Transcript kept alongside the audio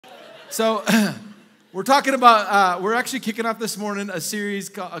So we're talking about, we're actually kicking off this morning a series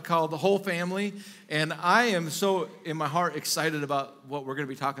called The Whole Family. And I am so, in my heart, excited about what we're going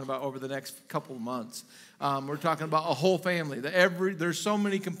to be talking about over the next couple of months. We're talking about a whole family. There's so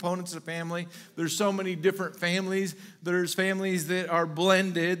many components of family. There's so many different families. There's families that are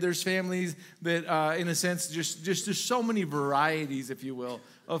blended. There's families that, in a sense, just there's so many varieties, if you will,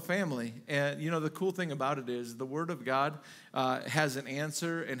 of family. And, you know, the cool thing about it is the Word of God has an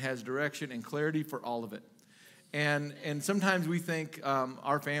answer and has direction and clarity for all of it. And sometimes we think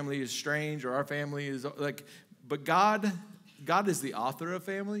our family is strange or our family is like, but God is the author of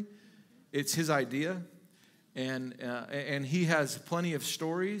family. It's His idea. And He has plenty of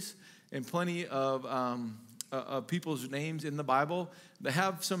stories and plenty of people's names in the Bible that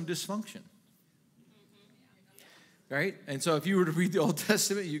have some dysfunction. Right? And so if you were to read the Old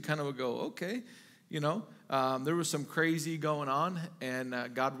Testament, you kind of would go, okay, you know, there was some crazy going on,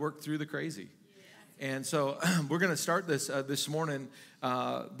 and God worked through the crazy. And so we're going to start this morning,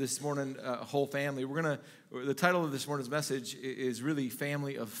 whole family. The title of this morning's message is really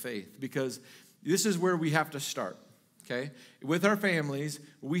Family of Faith, because this is where we have to start, okay? With our families,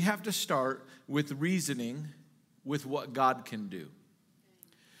 we have to start with reasoning with what God can do.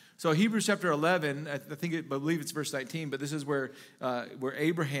 So Hebrews chapter 11, I believe it's verse 19, but this is where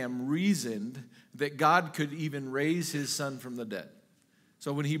Abraham reasoned that God could even raise his son from the dead.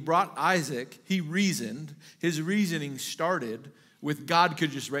 So when he brought Isaac, he reasoned. His reasoning started with God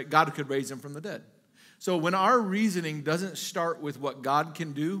could raise him from the dead. So when our reasoning doesn't start with what God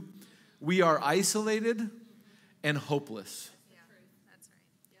can do, we are isolated and hopeless. Yeah, that's right.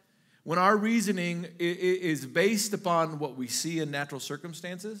 Yep. When our reasoning is based upon what we see in natural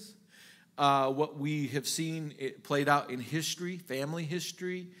circumstances, what we have seen it played out in history, family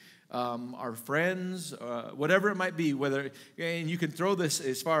history, our friends, whatever it might be, and you can throw this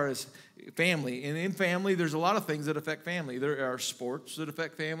as far as family. And in family, there's a lot of things that affect family. There are sports that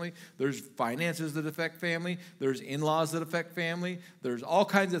affect family. There's finances that affect family. There's in-laws that affect family. There's all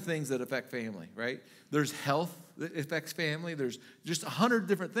kinds of things that affect family, right? There's health that affects family. There's just 100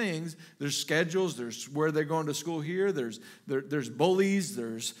 different things. There's schedules. There's where they're going to school here. There's bullies.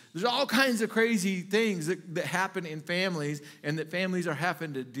 There's all kinds of crazy things that happen in families and that families are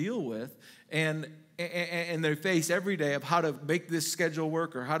having to deal with. And they face every day of how to make this schedule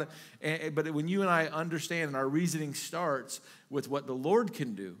work or how to, but when you and I understand and our reasoning starts with what the Lord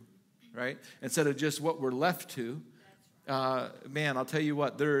can do, right? Instead of just what we're left to, man, I'll tell you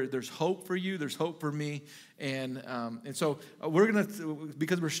what, there's hope for you, there's hope for me. And so we're going to,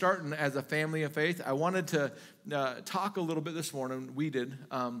 because we're starting as a family of faith, I wanted to talk a little bit this morning, we did,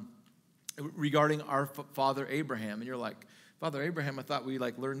 regarding our father Abraham. And you're like, Father Abraham, I thought we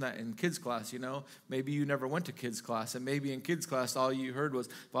learned that in kids class, you know. Maybe you never went to kids class, and maybe in kids class all you heard was,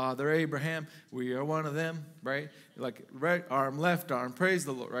 Father Abraham, we are one of them, right? Like right arm, left arm, praise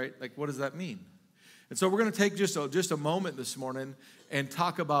the Lord, right? Like what does that mean? And so we're going to take just a moment this morning and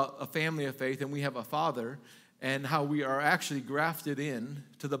talk about a family of faith, and we have a father, and how we are actually grafted in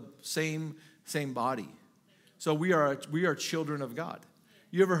to the same body. So we are children of God.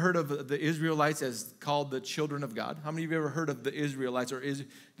 You ever heard of the Israelites as called the children of God? How many of you ever heard of the Israelites or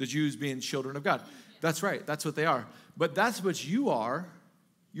the Jews being children of God? That's right. That's what they are. But that's what you are.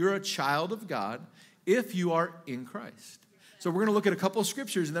 You're a child of God if you are in Christ. So we're going to look at a couple of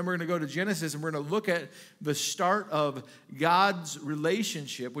scriptures, and then we're going to go to Genesis, and we're going to look at the start of God's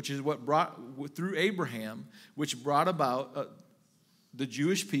relationship, which is what brought, through Abraham, which brought about the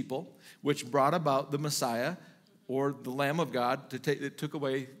Jewish people, which brought about the Messiah, or the Lamb of God that took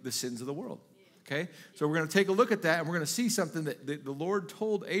away the sins of the world. Okay? So we're going to take a look at that, and we're going to see something that the Lord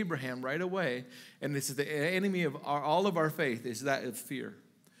told Abraham right away, and this is the enemy of all of our faith, is that of fear.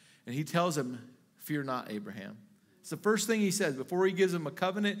 And he tells him, fear not, Abraham. It's the first thing he says. Before he gives him a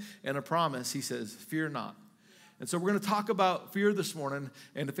covenant and a promise, he says, fear not. And so we're going to talk about fear this morning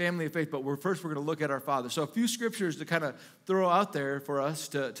and the family of faith, but first we're going to look at our Father. So a few scriptures to kind of throw out there for us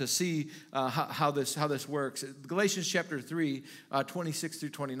to see how this works. Galatians chapter 3, 26 through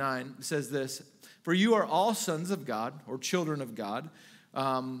 29 says this, for you are all sons of God or children of God.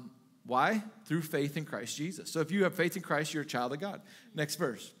 Why? Through faith in Christ Jesus. So if you have faith in Christ, you're a child of God. Next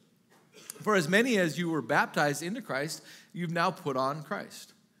verse. For as many as you were baptized into Christ, you've now put on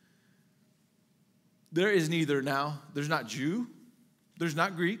Christ. There is neither now, there's not Jew, there's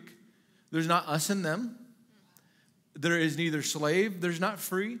not Greek, there's not us and them. There is neither slave, there's not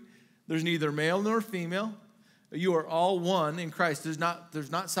free, there's neither male nor female. You are all one in Christ. There's not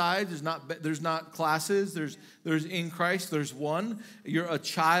sides, there's not classes, there's in Christ, there's one. You're a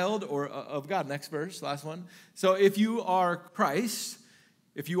child of God. Next verse, last one. So if you are Christ,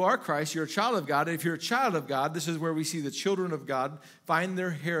 If you are Christ, you're a child of God. And if you're a child of God, this is where we see the children of God find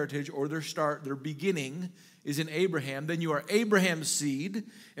their heritage or their start, their beginning is in Abraham. Then you are Abraham's seed.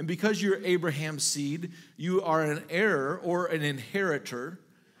 And because you're Abraham's seed, you are an heir or an inheritor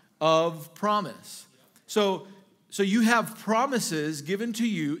of promise. So you have promises given to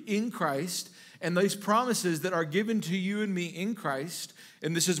you in Christ. And these promises that are given to you and me in Christ,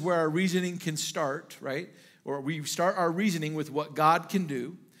 and this is where our reasoning can start, right? Or we start our reasoning with what God can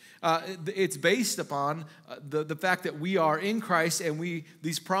do. It's based upon the fact that we are in Christ and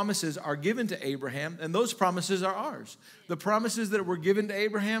these promises are given to Abraham, and those promises are ours. The promises that were given to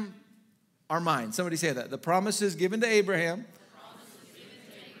Abraham are mine. Somebody say that. The promises given to Abraham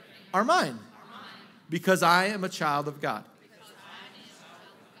are mine because I am a child of God.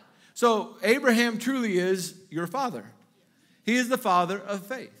 So Abraham truly is your father. He is the father of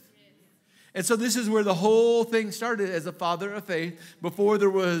faith. And so this is where the whole thing started as a father of faith. Before there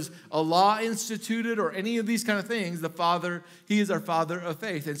was a law instituted or any of these kind of things, he is our father of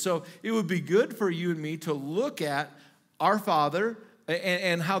faith. And so it would be good for you and me to look at our father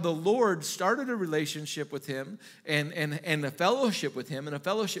and how the Lord started a relationship with him and a fellowship with him. And a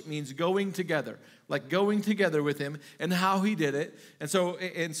fellowship means going together, like going together with him, and how he did it. And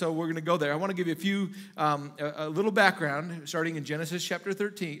so we're going to go there. I want to give you a little background, starting in Genesis chapter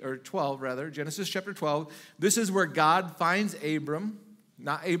 12 rather. Genesis chapter 12. This is where God finds Abram,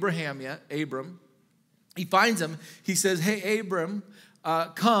 not Abraham yet, Abram. He finds him. He says, hey, Abram,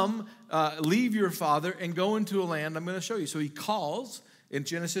 come, leave your father and go into a land I'm going to show you. So he calls in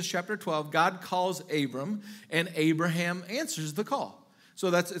Genesis chapter 12. God calls Abram, and Abraham answers the call. So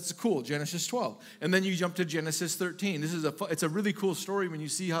it's cool, Genesis 12. And then you jump to Genesis 13. It's a really cool story when you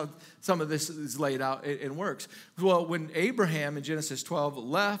see how some of this is laid out and works. Well, when Abraham in Genesis 12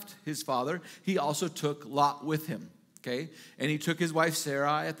 left his father, he also took Lot with him. Okay, and he took his wife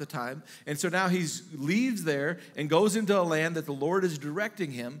Sarai at the time. And so now he leaves there and goes into a land that the Lord is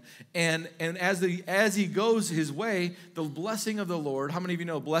directing him. And as he goes his way, the blessing of the Lord, how many of you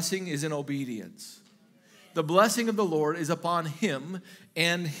know blessing is in obedience? The blessing of the Lord is upon him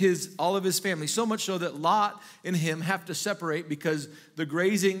and all of his family. So much so that Lot and him have to separate because the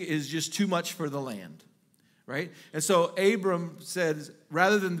grazing is just too much for the land. Right? And so Abram says,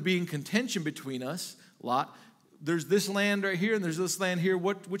 rather than being contention between us, Lot, there's this land right here and there's this land here.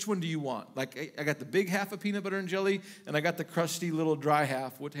 Which one do you want? Like, I got the big half of peanut butter and jelly and I got the crusty little dry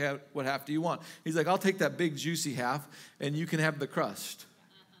half. What half do you want? He's like, I'll take that big juicy half and you can have the crust.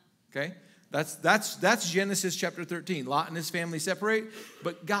 Okay? That's Genesis chapter 13. Lot and his family separate,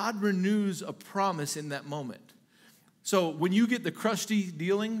 but God renews a promise in that moment. So when you get the crusty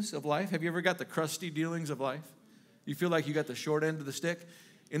dealings of life, have you ever got the crusty dealings of life? You feel like you got the short end of the stick?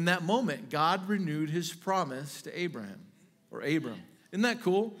 In that moment, God renewed his promise to Abraham or Abram. Isn't that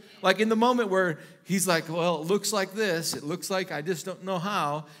cool? Like in the moment where he's like, well, it looks like this. It looks like I just don't know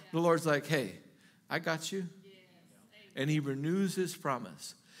how. The Lord's like, hey, I got you. And he renews his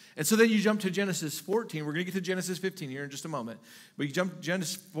promise. And so then you jump to Genesis 14. We're going to get to Genesis 15 here in just a moment. But you jump to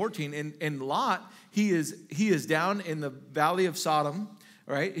Genesis 14, and Lot, he is down in the valley of Sodom.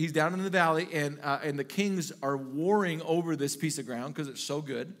 Right? He's down in the valley, and the kings are warring over this piece of ground because it's so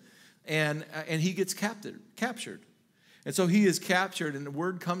good. And he gets captured. And so he is captured, and the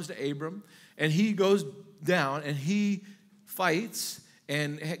word comes to Abram, and he goes down, and he fights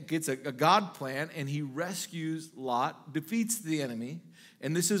and gets a God plan, and he rescues Lot, defeats the enemy.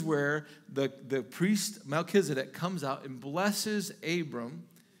 And this is where the priest Melchizedek comes out and blesses Abram.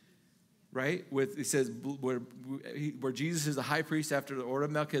 Right? It says where Jesus is the high priest after the order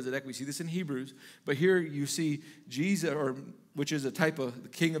of Melchizedek. We see this in Hebrews. But here you see Jesus, which is a type of the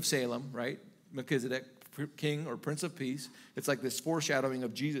king of Salem, right? Melchizedek, king or prince of peace. It's like this foreshadowing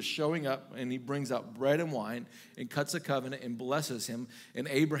of Jesus showing up, and he brings out bread and wine and cuts a covenant and blesses him. And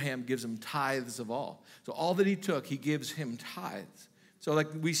Abraham gives him tithes of all. So all that he took, he gives him tithes. So like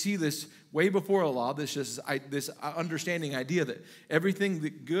we see this way before a law, this understanding idea that everything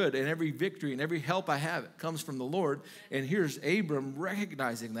that good and every victory and every help I have comes from the Lord. And here's Abram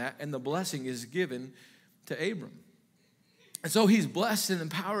recognizing that, and the blessing is given to Abram. And so he's blessed and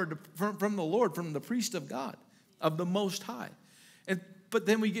empowered from the Lord, from the priest of God, of the Most High. But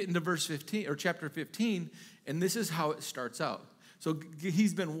then we get into verse 15 or chapter 15, and this is how it starts out. So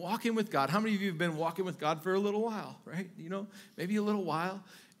he's been walking with God. How many of you have been walking with God for a little while, right? You know, maybe a little while.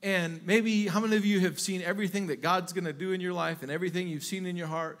 And maybe how many of you have seen everything that God's going to do in your life and everything you've seen in your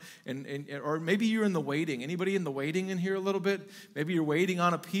heart? Or maybe you're in the waiting. Anybody in the waiting in here a little bit? Maybe you're waiting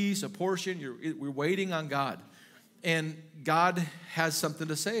on a piece, a portion. We're waiting on God. And God has something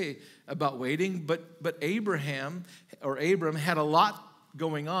to say about waiting. But Abram had a lot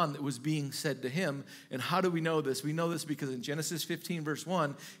going on that was being said to him. And how do we know this? We know this because in Genesis 15, verse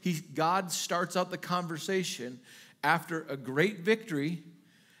 1, God starts out the conversation after a great victory.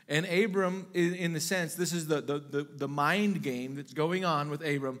 And Abram, in the sense, this is the mind game that's going on with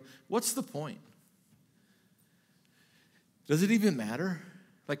Abram. What's the point? Does it even matter?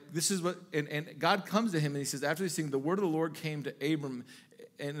 Like, this is what, and God comes to him and he says, after these things, the word of the Lord came to Abram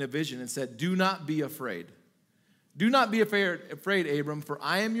in a vision and said, do not be afraid. Do not be afraid, Abram, for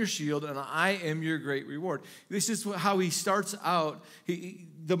I am your shield and I am your great reward. This is how he starts out.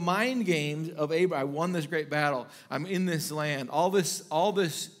 The mind games of Abram, I won this great battle. I'm in this land. All this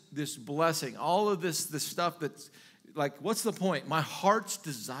blessing, all of this stuff that's like, what's the point? My heart's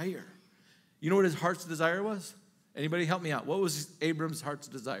desire. You know what his heart's desire was? Anybody help me out? What was Abram's heart's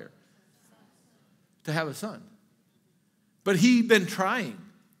desire? To have a son. But he'd been trying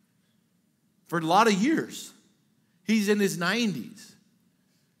for a lot of years. He's in his 90s.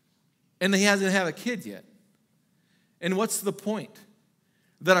 And he hasn't had a kid yet. And what's the point?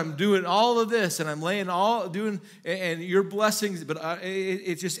 That I'm doing all of this and I'm and your blessings, but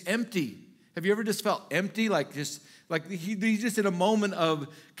it's just empty. Have you ever just felt empty? Like he's just in a moment of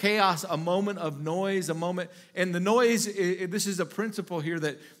chaos, a moment of noise, a moment. And the noise, this is a principle here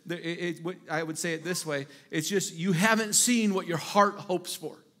that I would say it this way. It's just you haven't seen what your heart hopes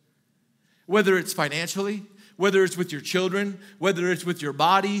for. Whether it's financially, whether it's with your children, whether it's with your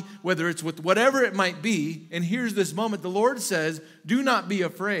body, whether it's with whatever it might be. And here's this moment. The Lord says, do not be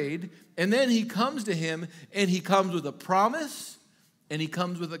afraid. And then he comes to him and he comes with a promise and he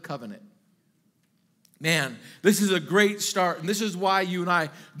comes with a covenant. Man, this is a great start. And this is why you and I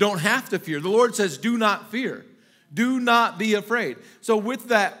don't have to fear. The Lord says, do not fear. Do not be afraid. So with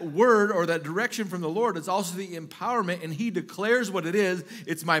that word or that direction from the Lord, it's also the empowerment, and he declares what it is.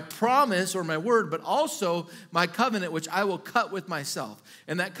 It's my promise or my word, but also my covenant, which I will cut with myself.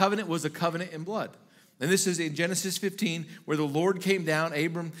 And that covenant was a covenant in blood. And this is in Genesis 15, where the Lord came down.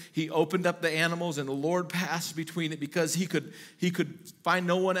 Abram, he opened up the animals, and the Lord passed between it because he could find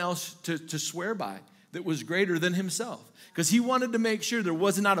no one else to swear by that was greater than himself. Because he wanted to make sure there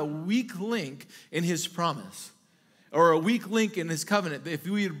was not a weak link in his promise or a weak link in his covenant. If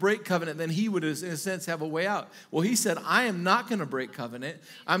we would break covenant, then he would, in a sense, have a way out. Well, he said, I am not going to break covenant.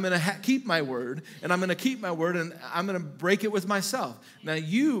 I'm going to keep my word, and I'm going to keep my word, and I'm going to break it with myself. Now,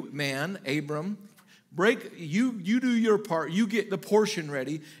 you, man, Abram, you do your part. You get the portion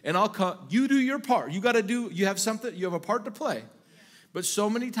ready, and I'll come. You do your part. You have a part to play. But so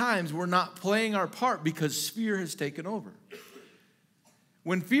many times we're not playing our part because fear has taken over.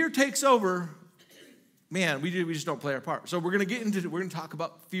 When fear takes over, man, we just don't play our part. So we're going to talk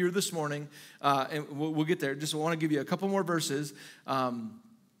about fear this morning, and we'll get there. Just want to give you a couple more verses.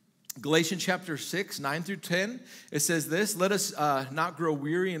 Galatians chapter 6, 9 through 10, it says this, let us not grow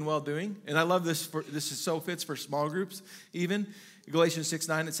weary in well-doing. And I love this. This is so fits for small groups even. Galatians 6,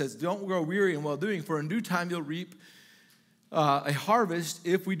 9, it says, don't grow weary in well-doing, for in due time you'll reap a harvest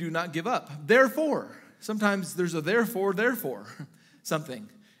if we do not give up. Therefore, sometimes there's a therefore, something.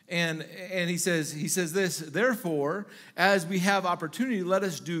 And he says this, therefore, as we have opportunity, let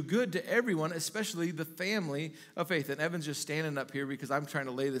us do good to everyone, especially the family of faith. And Evan's just standing up here because I'm trying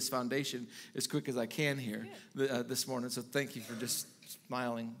to lay this foundation as quick as I can here this morning. So thank you for just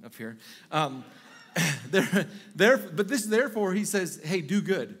smiling up here. Therefore, he says, hey, do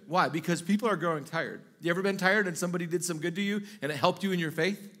good. Why? Because people are growing tired. You ever been tired and somebody did some good to you and it helped you in your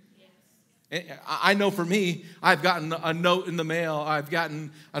faith? I know for me, I've gotten a note in the mail. I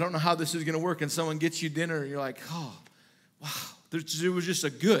don't know how this is going to work, and someone gets you dinner, and you're like, oh, wow, it was just a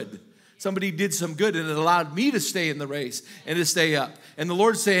good. Somebody did some good, and it allowed me to stay in the race and to stay up. And the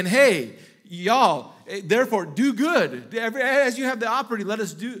Lord's saying, hey, y'all, therefore, do good. As you have the opportunity,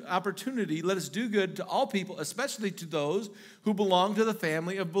 let us do good to all people, especially to those who belong to the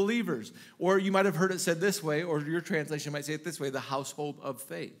family of believers. Or you might have heard it said this way, or your translation might say it this way, the household of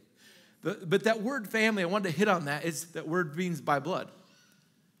faith. But that word family, I wanted to hit on that. That word means by blood.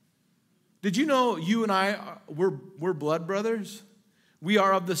 Did you know you and I, we're blood brothers? We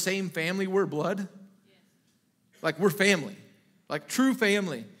are of the same family. We're blood. Yes. Like we're family. Like true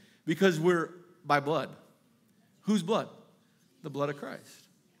family. Because we're by blood. Whose blood? The blood of Christ.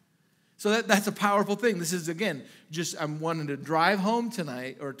 So that's a powerful thing. This is, again, I'm wanting to drive home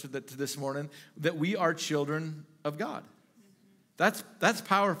tonight or to this morning that we are children of God. That's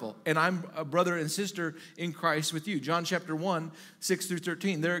powerful. And I'm a brother and sister in Christ with you. John chapter 1, 6 through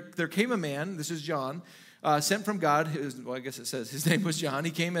 13. There came a man, this is John, sent from God. I guess it says his name was John.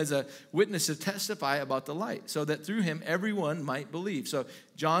 He came as a witness to testify about the light, so that through him everyone might believe. So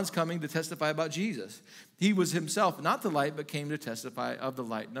John's coming to testify about Jesus. He was himself not the light, but came to testify of the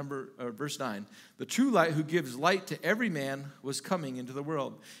light. Verse 9. The true light who gives light to every man was coming into the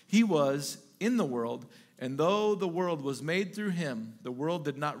world. He was in the world, and though the world was made through him, the world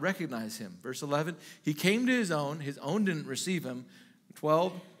did not recognize him. Verse 11. He came to his own didn't receive him.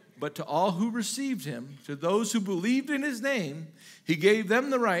 12. But to all who received him, to those who believed in his name, he gave them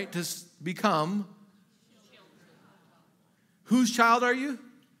the right to become. Whose child are you?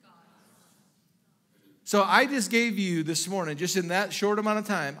 So I just gave you this morning, just in that short amount of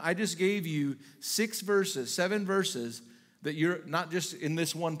time, I just gave you 7 verses that you're not just in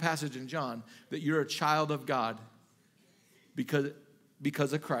this one passage in John, that you're a child of God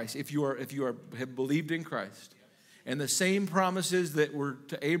because of Christ. If you have believed in Christ. And the same promises that were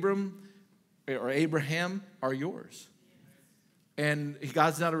to Abram or Abraham are yours. And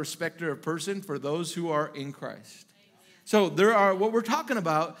God's not a respecter of person for those who are in Christ. So there are what we're talking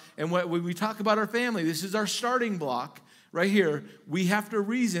about, and when we talk about our family, this is our starting block right here. We have to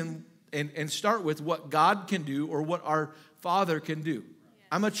reason and start with what God can do or what our Father can do.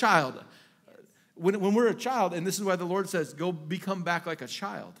 I'm a child. When we're a child, and this is why the Lord says, go become back like a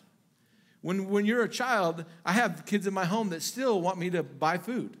child. When you're a child, I have kids in my home that still want me to buy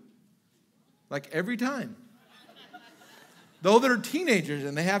food. Like every time. Though they're teenagers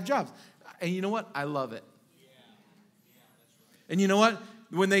and they have jobs. And you know what? I love it. And you know what?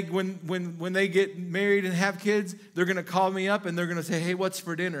 When they get married and have kids, they're going to call me up and they're going to say, hey, what's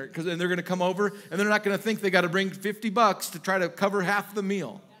for dinner? And they're going to come over and they're not going to think they got to bring $50 to try to cover half the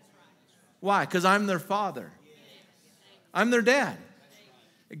meal. Why? Because I'm their father. I'm their dad.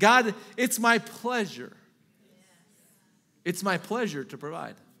 God, it's my pleasure. It's my pleasure to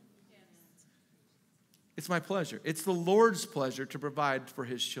provide. It's my pleasure. It's the Lord's pleasure to provide for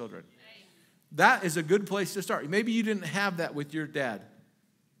his children. That is a good place to start. Maybe you didn't have that with your dad.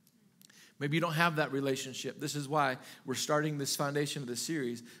 Maybe you don't have that relationship. This is why we're starting this foundation of this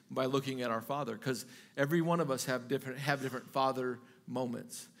series by looking at our father, because every one of us have different father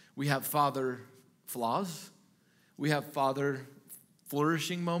moments. We have father flaws. We have father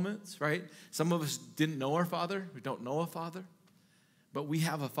flourishing moments, right? Some of us didn't know our father. We don't know a father. But we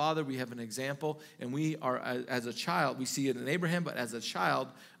have a father. We have an example. And we are, as a child, we see it in Abraham, but as a child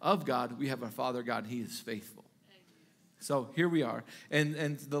of God, we have a father God. He is faithful. So here we are.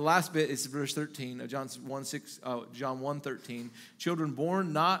 And the last bit is verse 13 of John 1:13. Children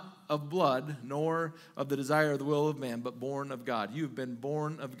born not of blood, nor of the desire of the will of man, but born of God. You have been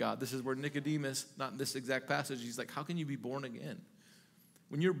born of God. This is where Nicodemus, not in this exact passage, he's like, how can you be born again?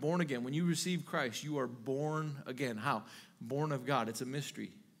 When you're born again, when you receive Christ, you are born again. How? Born of God. It's a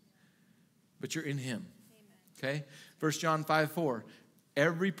mystery. But you're in him. Amen. Okay? 1 John 5:4.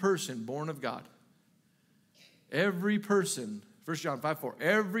 Every person born of God. Every person, 1 John 5:4.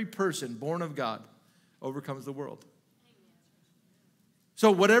 Every person born of God overcomes the world. Amen.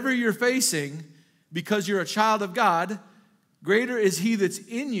 So whatever you're facing, because you're a child of God, greater is he that's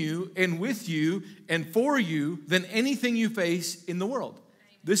in you and with you and for you than anything you face in the world.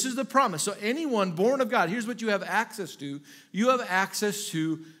 This is the promise. So anyone born of God, here's what you have access to. You have access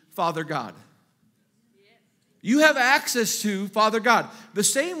to Father God. You have access to Father God. The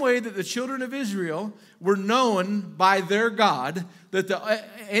same way that the children of Israel were known by their God, that the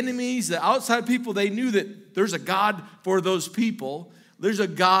enemies, the outside people, they knew that there's a God for those people. There's a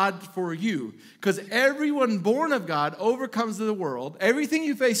God for you. Because everyone born of God overcomes the world. Everything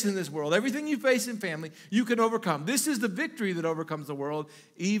you face in this world, everything you face in family, you can overcome. This is the victory that overcomes the world,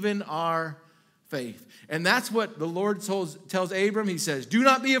 even our faith. And that's what the Lord tells Abram. He says, do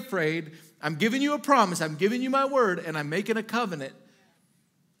not be afraid. I'm giving you a promise. I'm giving you my word, and I'm making a covenant.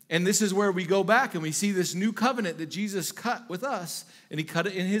 And this is where we go back and we see this new covenant that Jesus cut with us, and he cut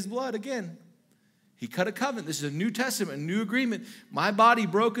it in his blood again. He cut a covenant. This is a New Testament, a new agreement. My body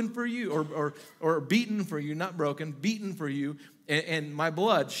broken for you, or beaten for you, not broken, beaten for you, and my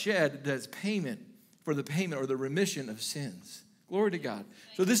blood shed as payment for the payment or the remission of sins. Glory to God.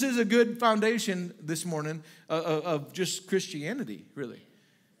 So this is a good foundation this morning of just Christianity, really.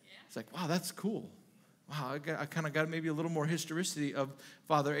 It's like, wow, that's cool. Wow, I kind of got maybe a little more historicity of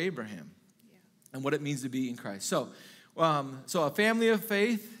Father Abraham and what it means to be in Christ. So a family of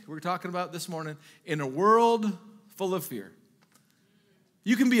faith, we're talking about this morning, in a world full of fear.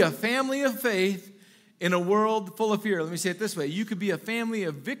 You can be a family of faith in a world full of fear. Let me say it this way. You could be a family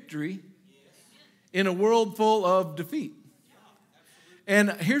of victory in a world full of defeat.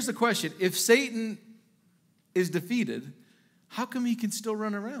 And here's the question. If Satan is defeated, how come he can still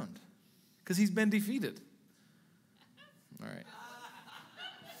run around? Because he's been defeated. All right.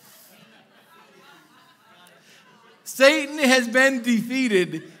 Satan has been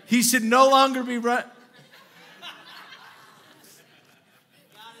defeated. He should no longer be run.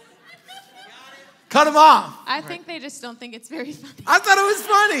 Cut him off. I think they just don't think it's very funny. I thought it was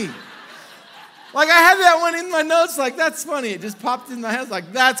funny. Like, I had that one in my notes, like, that's funny. It just popped in my head,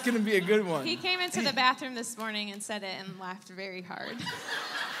 like, that's going to be a good one. He came into the bathroom this morning and said it and laughed very hard.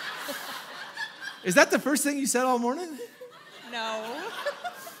 Is that the first thing you said all morning? No.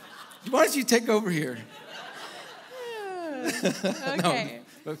 Why don't you take over here? Okay. No,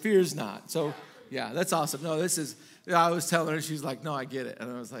 but fear is not. So, yeah, that's awesome. No, this is, I was telling her, she's like, no, I get it. And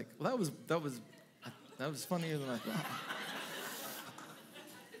I was like, well, that was funnier than I thought.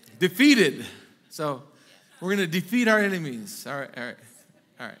 Defeated. So we're going to defeat our enemies. All right.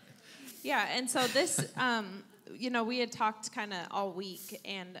 Yeah, and so this, we had talked kind of all week,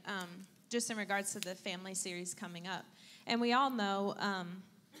 and just in regards to the family series coming up. And we all know,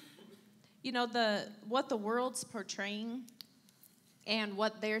 what the world's portraying and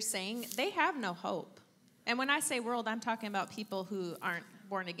what they're saying, they have no hope. And when I say world, I'm talking about people who aren't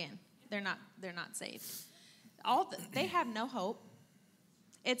born again. They're not saved. They have no hope.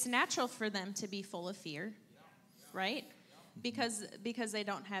 It's natural for them to be full of fear, right? Because they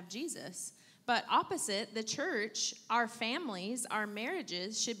don't have Jesus. But opposite, the church, our families, our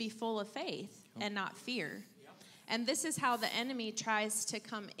marriages should be full of faith and not fear. And this is how the enemy tries to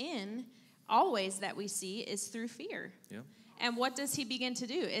come in, always that we see, is through fear. Yep. And what does he begin to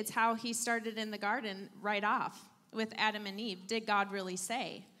do? It's how he started in the garden right off with Adam and Eve. Did God really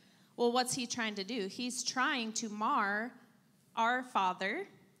say? Well, what's he trying to do? He's trying to mar our Father,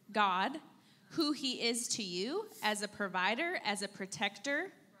 God, who he is to you as a provider, as a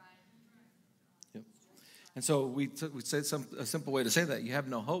protector. Yep. And so we said a simple way to say that. You have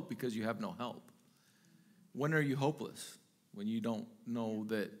no hope because you have no help. When are you hopeless? When you don't know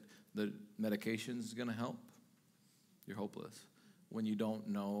that the medication is going to help? You're hopeless. When you don't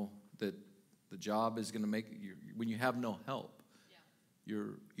know that the job is going to make you, when you have no help,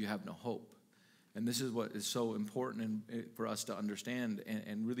 you have no hope. And this is what is so important for us to understand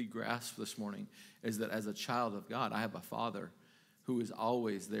and really grasp this morning, is that as a child of God, I have a Father who is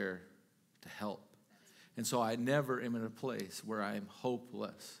always there to help. And so I never am in a place where I am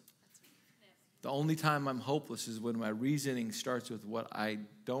hopeless. The only time I'm hopeless is when my reasoning starts with what I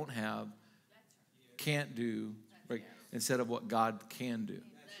don't have, can't do, right, instead of what God can do,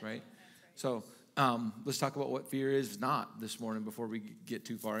 right? So let's talk about what fear is not this morning before we get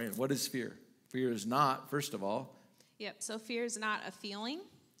too far in. What is fear? Fear is not, first of all. Yep, so fear is not a feeling,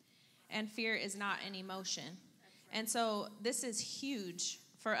 and fear is not an emotion. And so this is huge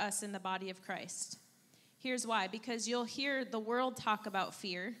for us in the body of Christ. Here's why. Because you'll hear the world talk about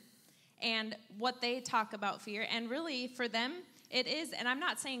fear and what they talk about fear. And really, for them, it is, and I'm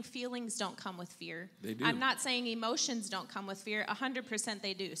not saying feelings don't come with fear. They do. I'm not saying emotions don't come with fear. 100%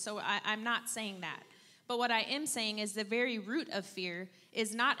 they do. So I'm not saying that. But what I am saying is the very root of fear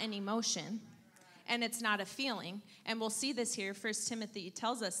is not an emotion. And it's not a feeling. And we'll see this here. 1 Timothy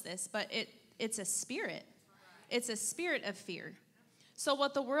tells us this. But it's a spirit. It's a spirit of fear. So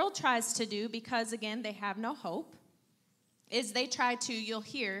what the world tries to do, because, again, they have no hope, is they try to, you'll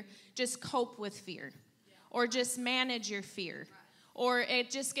hear, just cope with fear. Or just manage your fear. Or it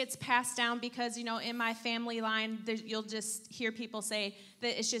just gets passed down because, in my family line, you'll just hear people say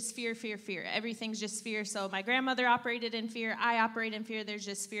that it's just fear, fear, fear. Everything's just fear. So my grandmother operated in fear. I operate in fear. There's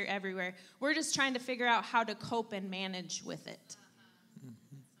just fear everywhere. We're just trying to figure out how to cope and manage with it.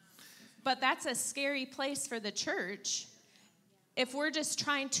 Mm-hmm. But that's a scary place for the church if we're just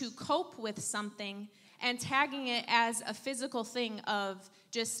trying to cope with something and tagging it as a physical thing of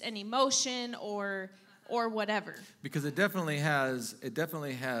just an emotion or whatever. Because it definitely has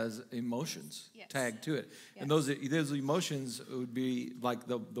emotions tagged to it. Yes. And those emotions would be like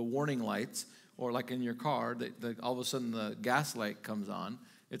the warning lights, or like in your car, that all of a sudden the gas light comes on.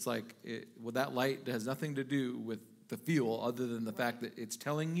 It's like, that light has nothing to do with the fuel other than the fact that it's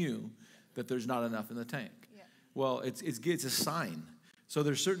telling you that there's not enough in the tank. Yeah. Well, it's a sign. So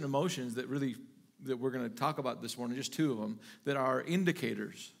there's certain emotions that we're going to talk about this morning, just two of them, that are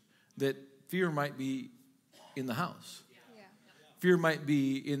indicators that fear might be in the house. Yeah. Fear might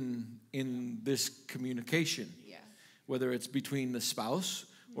be in this communication, whether it's between the spouse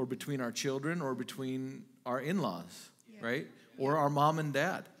or between our children or between our in-laws, right? Or our mom and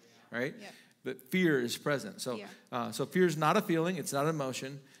dad, right? Yeah. But fear is present. So, so fear is not a feeling; it's not an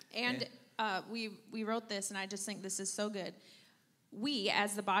emotion. And we wrote this, and I just think this is so good. We,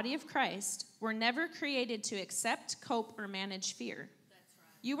 as the body of Christ, were never created to accept, cope, or manage fear. That's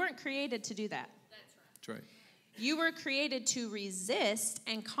right. You weren't created to do that. That's right. You were created to resist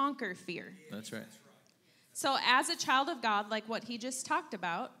and conquer fear. That's right. So as a child of God, like what he just talked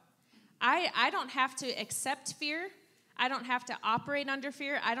about, I don't have to accept fear. I don't have to operate under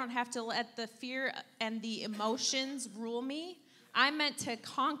fear. I don't have to let the fear and the emotions rule me. I'm meant to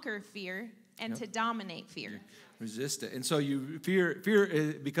conquer fear and to dominate fear. Resist it. And so fear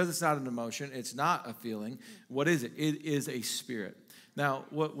is, because it's not an emotion, it's not a feeling. What is it? It is a spirit. Now,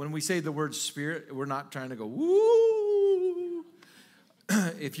 when we say the word spirit, we're not trying to go, woo.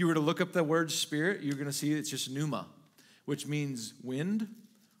 If you were to look up the word spirit, you're going to see it's just pneuma, which means wind,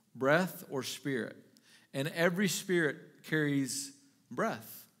 breath, or spirit. And every spirit carries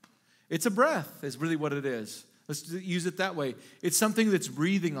breath. It's a breath is really what it is. Let's use it that way. It's something that's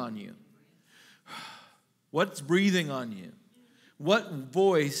breathing on you. What's breathing on you? What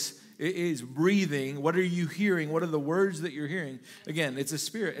voice is breathing? What are you hearing? What are the words that you're hearing? Again, it's a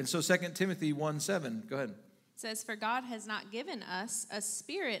spirit. And so 2 Timothy 1:7, go ahead. It says, for God has not given us a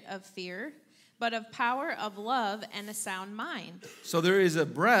spirit of fear, but of power, of love, and a sound mind. So there is a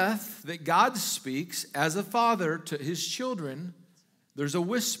breath that God speaks as a father to his children. There's a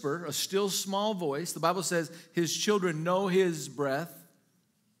whisper, a still small voice. The Bible says his children know his breath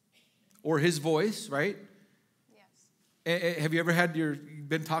or his voice, right? Have you ever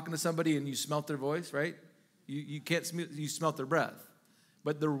been talking to somebody and you smelt their voice, right? You can't smell, you smelt their breath,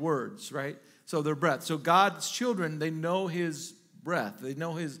 but their words, right? So their breath. So God's children, they know his breath. They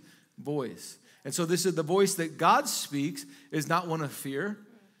know his voice. And so this is the voice that God speaks is not one of fear,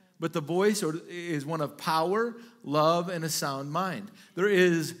 but the voice is one of power, love, and a sound mind. There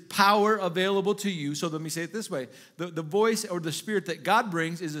is power available to you. So let me say it this way. The voice or the spirit that God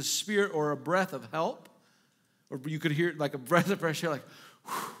brings is a spirit or a breath of help. Or you could hear it like a breath of fresh air, like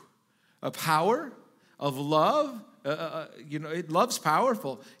whew, a power of love. Love's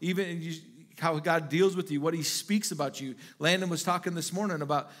powerful. Even how God deals with you, what he speaks about you. Landon was talking this morning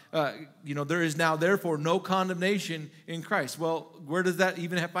about, there is now therefore no condemnation in Christ. Well, where does that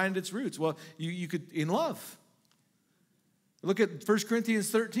even find its roots? Well, you could, in love. Look at 1 Corinthians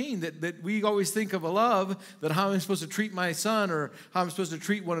 13, that we always think of a love, that how I'm supposed to treat my son or how I'm supposed to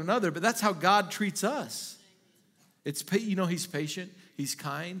treat one another, but that's how God treats us. He's patient, he's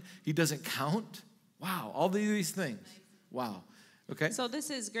kind, he doesn't count. Wow, all these things. Wow. Okay. So this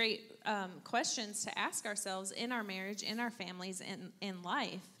is great questions to ask ourselves in our marriage, in our families, in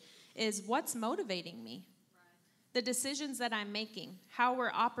life, is what's motivating me? The decisions that I'm making, how we're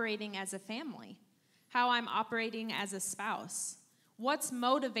operating as a family, how I'm operating as a spouse. What's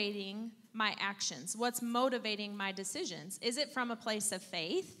motivating my actions? What's motivating my decisions? Is it from a place of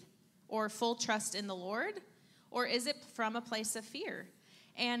faith or full trust in the Lord? Or is it from a place of fear?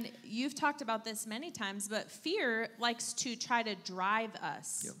 And you've talked about this many times, but fear likes to try to drive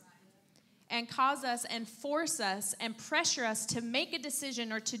us and cause us and force us and pressure us to make a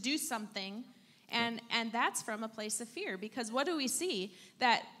decision or to do something. And that's from a place of fear. Because what do we see?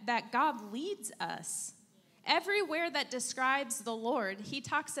 That God leads us. Everywhere that describes the Lord, he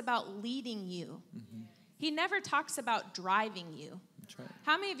talks about leading you. Mm-hmm. He never talks about driving you. Right.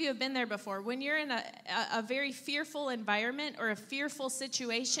 How many of you have been there before? When you're in a very fearful environment or a fearful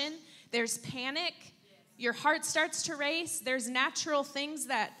situation, there's panic, your heart starts to race, there's natural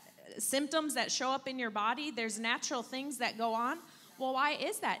symptoms that show up in your body, there's natural things that go on. Well, why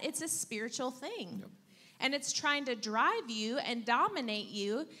is that? It's a spiritual thing. Yep. And it's trying to drive you and dominate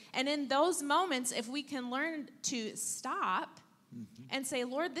you. And in those moments, if we can learn to stop and say,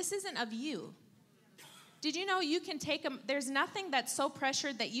 Lord, this isn't of you. Did you know you can there's nothing that's so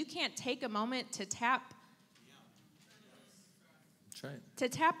pressured that you can't take a moment to tap. That's right. To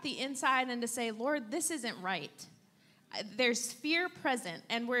tap the inside and to say, Lord, this isn't right. There's fear present.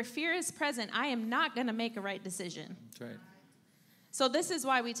 And where fear is present, I am not going to make a right decision. That's right. So this is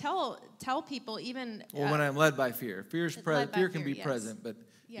why we tell people even. Well, when I'm led by fear. Fear can be present, but.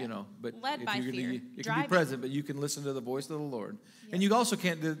 Yeah. But led by fear. It can be present, but you can listen to the voice of the Lord. Yes. And you also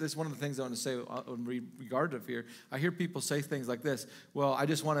can't do this. One of the things I want to say in regard to fear, I hear people say things like this. Well, I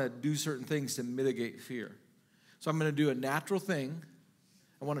just want to do certain things to mitigate fear. So I'm going to do a natural thing.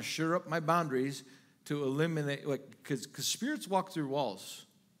 I want to shore up my boundaries to eliminate, because spirits walk through walls.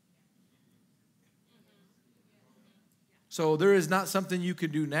 So there is not something you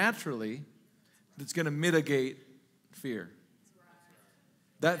can do naturally that's going to mitigate fear.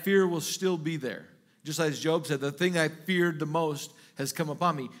 That fear will still be there. Just as Job said, the thing I feared the most has come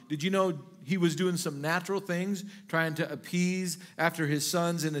upon me. Did you know he was doing some natural things, trying to appease after his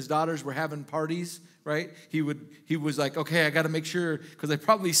sons and his daughters were having parties right? He was like, okay, I got to make sure, because I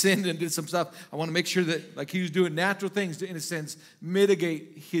probably sinned and did some stuff. I want to make sure that, like, he was doing natural things to, in a sense,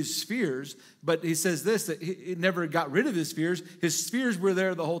 mitigate his fears. But he says this, that he never got rid of his fears. His fears were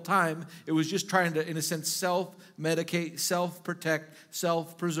there the whole time. It was just trying to, in a sense, self-medicate, self-protect,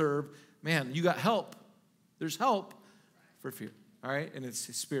 self-preserve. Man, you got help. There's help for fear, all right? And it's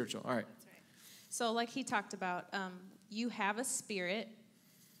spiritual, all right. That's right. So like he talked about, you have a spirit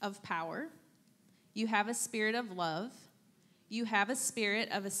of power. You have a spirit of love. You have a spirit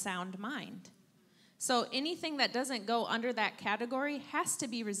of a sound mind. So anything that doesn't go under that category has to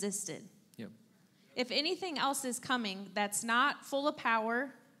be resisted. Yep. If anything else is coming that's not full of power,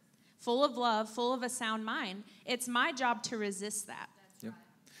 full of love, full of a sound mind, it's my job to resist that. Yep.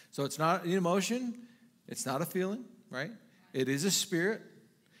 So it's not an emotion. It's not a feeling, right? It is a spirit,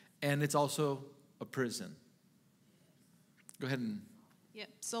 and it's also a prison. Go ahead and... Yep.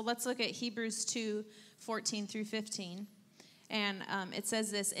 So let's look at Hebrews 2:14 through 15. And it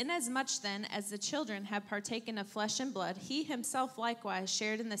says this, "Inasmuch then as the children have partaken of flesh and blood, he himself likewise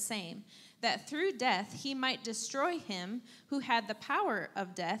shared in the same, that through death he might destroy him who had the power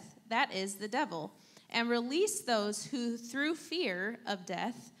of death, that is, the devil, and release those who through fear of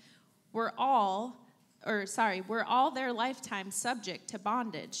death were all their lifetime subject to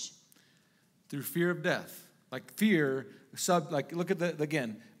bondage." Through fear of death. Like fear, look at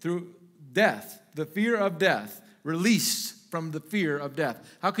again, through death, the fear of death, released from the fear of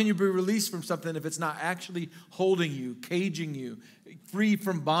death. How can you be released from something if it's not actually holding you, caging you, free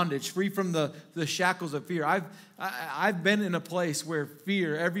from bondage, free from the shackles of fear? I've been in a place where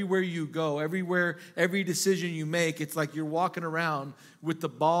fear, everywhere you go, every decision you make, it's like you're walking around with the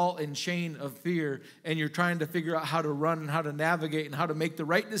ball and chain of fear, and you're trying to figure out how to run and how to navigate and how to make the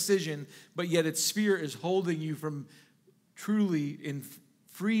right decision, but yet its fear is holding you from truly and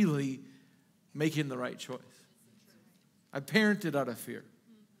freely making the right choice. I've parented out of fear.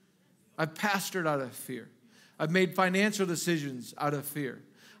 I've pastored out of fear. I've made financial decisions out of fear.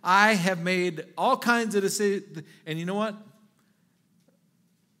 I have made all kinds of decisions, and you know what?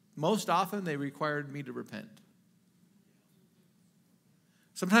 Most often they required me to repent.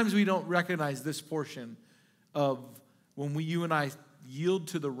 Sometimes we don't recognize this portion of when you and I yield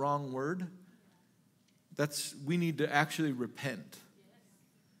to the wrong word. We need to actually repent.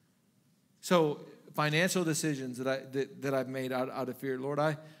 So financial decisions that I've made out of fear, Lord,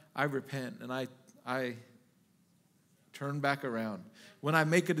 I repent and I turn back around. When I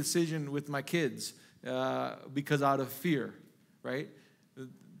make a decision with my kids because out of fear, right?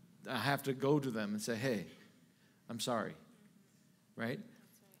 I have to go to them and say, hey, I'm sorry, right?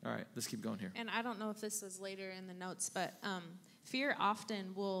 All right, let's keep going here. And I don't know if this was later in the notes, but fear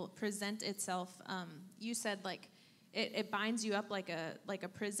often will present itself. You said like it binds you up like a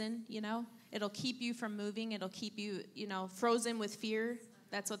prison, you know? It'll keep you from moving. It'll keep you, frozen with fear.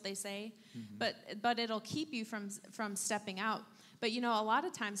 That's what they say. Mm-hmm. But it'll keep you from stepping out. But, a lot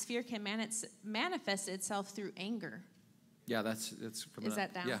of times fear can manifest itself through anger. Yeah, that's coming Is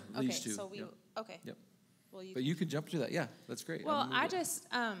that down? Yeah, okay, these two. So okay. Yep. Well, but you can jump to that. Yeah, that's great. Well, I just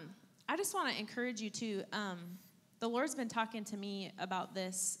want to encourage you to. The Lord's been talking to me about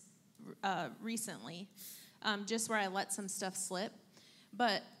this recently, just where I let some stuff slip.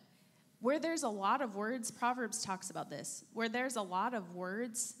 But where there's a lot of words, Proverbs talks about this. Where there's a lot of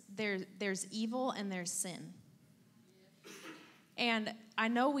words, there's evil and there's sin. And I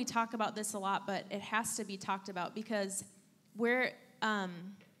know we talk about this a lot, but it has to be talked about because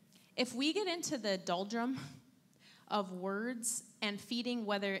if we get into the doldrum of words and feeding,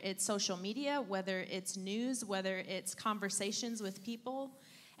 whether it's social media, whether it's news, whether it's conversations with people,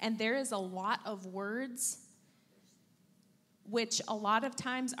 and there is a lot of words which a lot of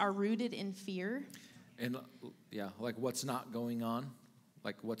times are rooted in fear. And yeah, like what's not going on,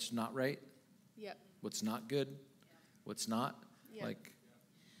 like what's not right. Yep. What's not good, what's not. Yep. Like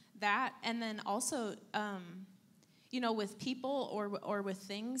that, and then also, with people or with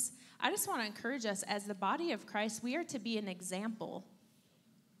things, I just want to encourage us as the body of Christ, we are to be an example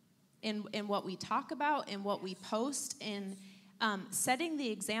in what we talk about, in what we post, in setting the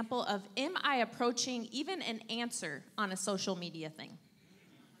example of, am I approaching even an answer on a social media thing?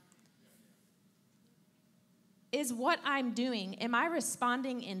 Is what I'm doing, am I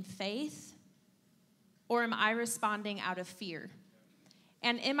responding in faith or am I responding out of fear?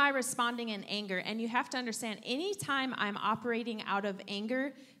 And am I responding in anger? And you have to understand, anytime I'm operating out of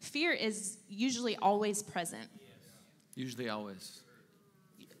anger, fear is usually always present. usually always.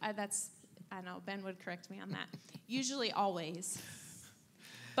 I know, Ben would correct me on that. Usually always.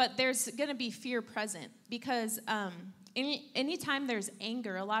 But there's going to be fear present because anytime there's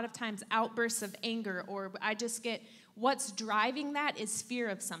anger, a lot of times outbursts of anger, or I just get, what's driving that is fear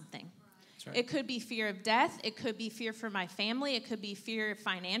of something. Right. It could be fear of death. It could be fear for my family. It could be fear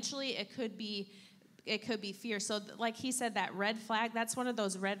financially. It could be fear. So like he said, that red flag, that's one of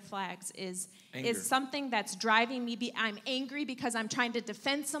those red flags is something that's driving me. I'm angry because I'm trying to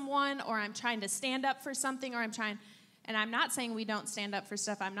defend someone, or I'm trying to stand up for something, or and I'm not saying we don't stand up for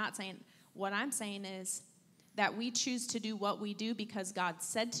stuff. What I'm saying is that we choose to do what we do because God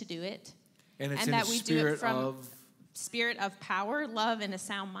said to do it. And it's and in that the we spirit do it from of... spirit of power, love, and a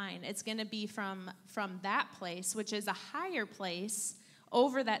sound mind. It's going to be from that place, which is a higher place,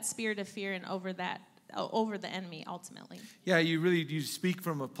 over that spirit of fear and over the enemy ultimately. Yeah, you speak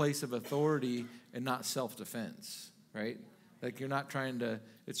from a place of authority and not self-defense, right? Like you're not trying to,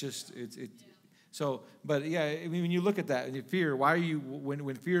 so, but yeah, I mean, when you look at that, and fear, why are you,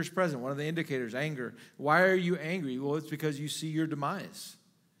 when fear is present, one of the indicators, anger, why are you angry? Well, it's because you see your demise.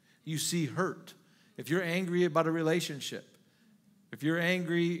 You see hurt. If you're angry about a relationship, if you're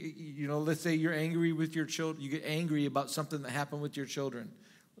angry, let's say you're angry with your children, you get angry about something that happened with your children.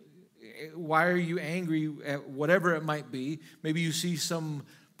 Why are you angry at whatever it might be? Maybe you see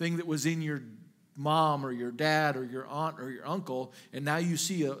something that was in your mom or your dad or your aunt or your uncle, and now you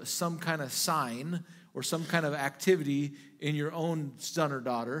see some kind of sign or some kind of activity in your own son or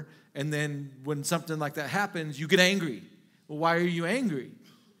daughter, and then when something like that happens, you get angry. Well, why are you angry?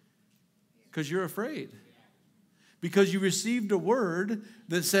 Because you're afraid. Because you received a word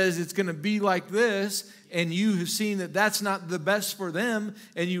that says it's going to be like this, and you have seen that that's not the best for them,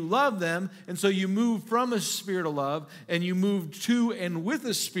 and you love them, and so you move from a spirit of love, and you move to and with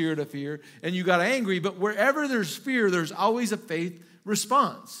a spirit of fear, and you got angry. But wherever there's fear, there's always a faith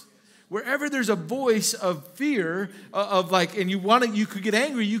response. Wherever there's a voice of fear, and you could get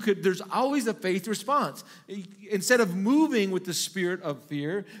angry, there's always a faith response. Instead of moving with the spirit of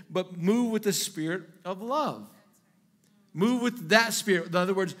fear, but move with the spirit of love. Move with that spirit. In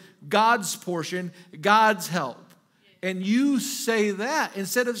other words, God's portion, God's help. And you say that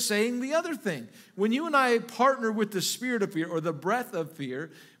instead of saying the other thing. When you and I partner with the spirit of fear or the breath of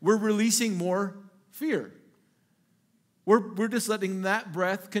fear, we're releasing more fear. We're just letting that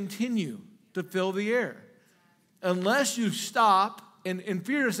breath continue to fill the air. Unless you stop, and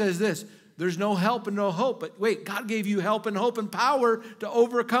fear says this, there's no help and no hope. But wait, God gave you help and hope and power to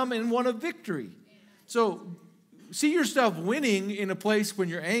overcome and won a victory. So see yourself winning in a place when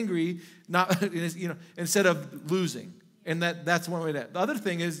you're angry, instead of losing. And that's one way. The other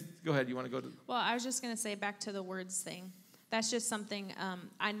thing is, go ahead, you want to go to? Well, I was just going to say back to the words thing. That's just something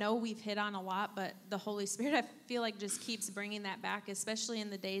I know we've hit on a lot, but the Holy Spirit, I feel like, just keeps bringing that back, especially in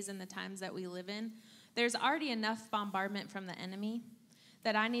the days and the times that we live in. There's already enough bombardment from the enemy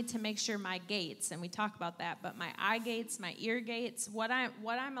that I need to make sure my gates, and we talk about that, but my eye gates, my ear gates, what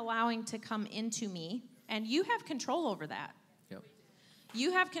I'm allowing to come into me, and you have control over that. Yep.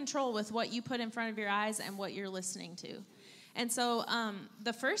 You have control with what you put in front of your eyes and what you're listening to. And so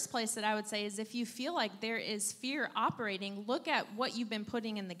the first place that I would say is if you feel like there is fear operating, look at what you've been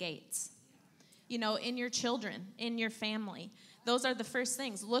putting in the gates. In your children, in your family. Those are the first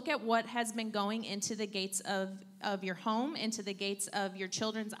things. Look at what has been going into the gates of your home, into the gates of your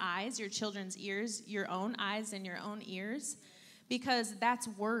children's eyes, your children's ears, your own eyes and your own ears, because that's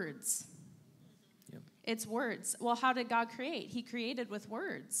words. Yep. It's words. Well, how did God create? He created with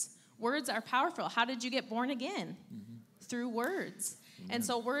words. Words are powerful. How did you get born again? Mm-hmm. Through words. Amen. And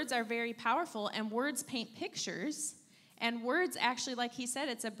so words are very powerful, and words paint pictures, and words actually, like he said,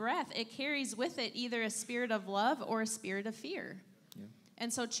 it's a breath. It carries with it either a spirit of love or a spirit of fear. Yeah.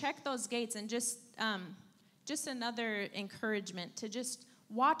 And so check those gates, and just another encouragement to just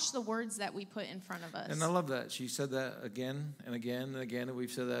watch the words that we put in front of us. And I love that. She said that again and again and again, and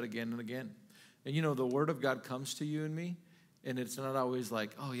we've said that again and again. And the Word of God comes to you and me, and it's not always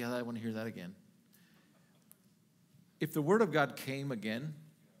like, oh yeah, I want to hear that again. If the Word of God came again,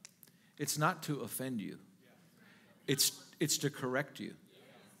 it's not to offend you. It's to correct you.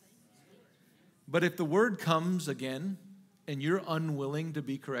 But if the Word comes again and you're unwilling to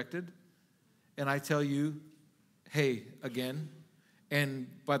be corrected, and I tell you, hey, again, and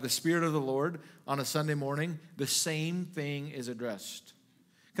by the Spirit of the Lord on a Sunday morning, the same thing is addressed.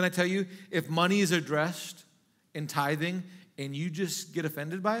 Can I tell you, if money is addressed in tithing and you just get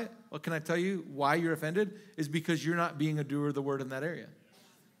offended by it, well, can I tell you why you're offended? Is because you're not being a doer of the word in that area.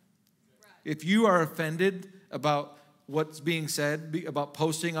 If you are offended about what's being said, about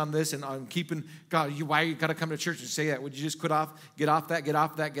posting on this and on keeping, God, why you got to come to church and say that? Would you just get off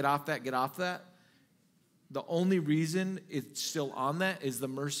that? The only reason it's still on that is the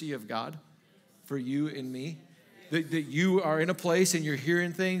mercy of God for you and me. that you are in a place and you're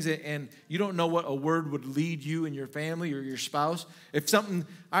hearing things and you don't know what a word would lead you and your family or your spouse. If something,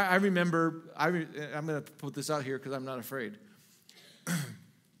 I remember, I'm going to put this out here because I'm not afraid.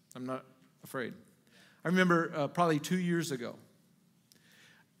 I'm not afraid. I remember probably 2 years ago,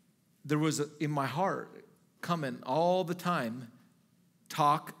 there was in my heart coming all the time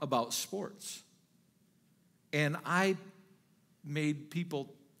talk about sports. And I made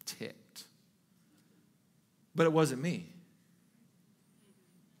people ticked. But it wasn't me.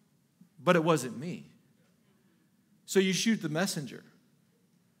 But it wasn't me. So you shoot the messenger.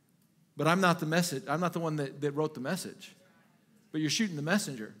 But I'm not the message. I'm not the one that wrote the message. But you're shooting the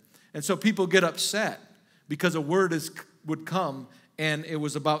messenger. And so people get upset because a word would come and it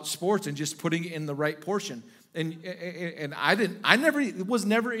was about sports and just putting it in the right portion. And it was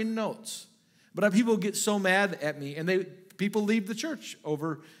never in notes. But people get so mad at me and people leave the church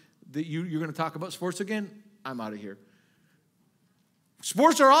over that you're going to talk about sports again. I'm out of here.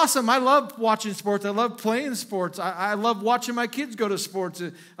 Sports are awesome. I love watching sports. I love playing sports. I love watching my kids go to sports.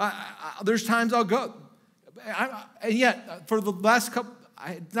 There's times I'll go. And yet, for the last couple,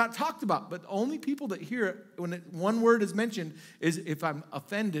 it's not talked about, but only people that hear it when one word is mentioned is if I'm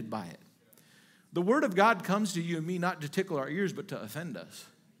offended by it. The word of God comes to you and me not to tickle our ears, but to offend us.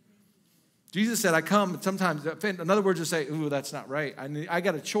 Jesus said, I come sometimes to offend. In other words, to say, ooh, that's not right. I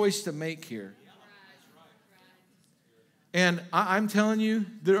got a choice to make here. And I'm telling you,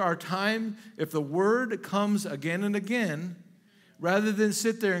 there are times, if the word comes again and again, rather than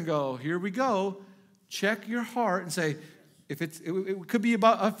sit there and go, here we go, check your heart and say, if it could be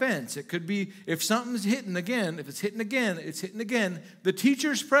about offense. It could be if something's hitting again, if it's hitting again, it's hitting again. The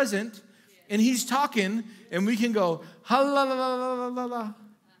teacher's present, and he's talking, and we can go, ha la la la la la la.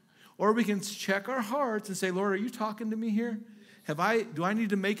 Or we can check our hearts and say, Lord, are you talking to me here? Do I need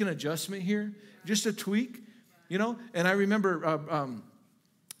to make an adjustment here? Just a tweak? You know, and I remember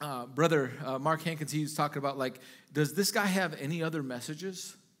Brother Mark Hankins, he was talking about, like, does this guy have any other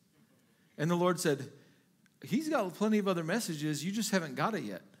messages? And the Lord said, he's got plenty of other messages. You just haven't got it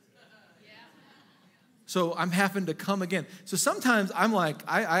yet. So I'm having to come again. So sometimes I'm like,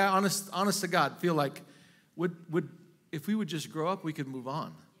 I honest to God, feel like, would if we would just grow up, we could move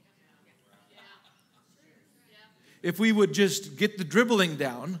on. If we would just get the dribbling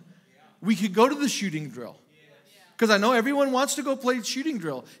down, we could go to the shooting drill. Because I know everyone wants to go play shooting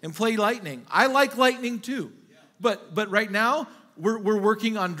drill and play lightning. I like lightning too. But right now, we're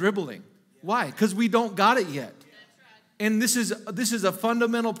working on dribbling. Why? Because we don't got it yet. And this is a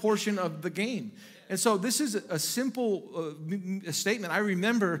fundamental portion of the game. And so this is a simple statement. I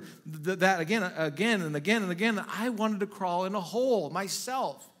remember that again and again and again. I wanted to crawl in a hole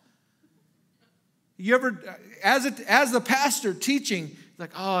myself. You ever, as the pastor teaching,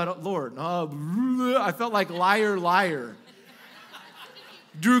 like, oh, Lord, oh, I felt like liar, liar.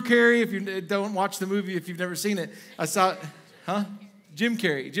 Drew Carey, if you don't watch the movie, if you've never seen it, I saw, Jim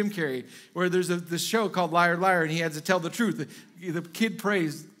Carrey, where there's this show called Liar, Liar, and he has to tell the truth. The kid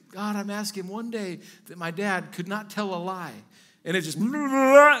prays, God, I'm asking one day that my dad could not tell a lie. And it just,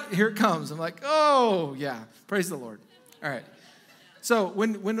 here it comes. I'm like, oh, yeah, praise the Lord. All right. So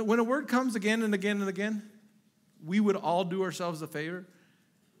when a word comes again and again and again, we would all do ourselves a favor.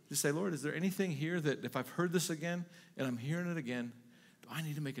 Just say, Lord, is there anything here that if I've heard this again and I'm hearing it again, do I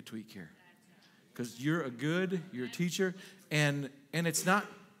need to make a tweak here? Because you're a teacher, and it's not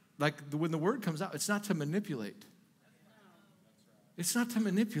like when the word comes out, it's not to manipulate. It's not to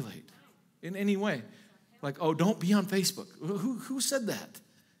manipulate in any way. Like, oh, don't be on Facebook. Who said that?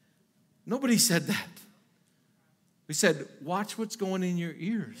 Nobody said that. We said, watch what's going in your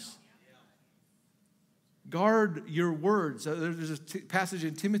ears. Guard your words. There's a passage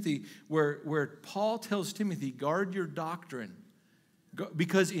in Timothy where Paul tells Timothy, guard your doctrine.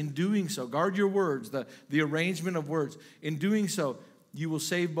 Because in doing so, guard your words, the arrangement of words. In doing so, you will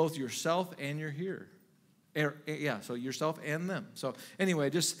save both yourself and your hearer. So yourself and them. So anyway,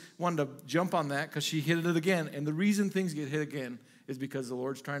 just wanted to jump on that because she hit it again. And the reason things get hit again is because the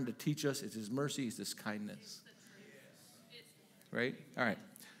Lord's trying to teach us. It's His mercy. It's His kindness. Right? All right.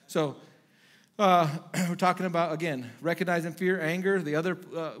 So we're talking about, again, recognizing fear, anger. The other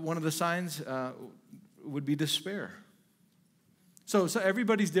one of the signs would be despair. So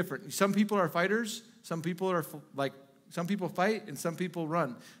everybody's different. Some people are fighters. Some people are some people fight and some people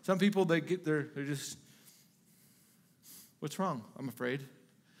run. Some people, they're just, what's wrong? I'm afraid.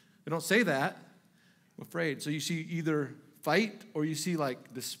 They don't say that. I'm afraid. So you see either fight or you see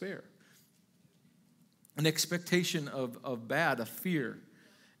like despair. An expectation of bad, a fear.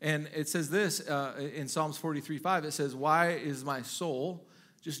 And it says this in Psalms 43:5. It says, why is my soul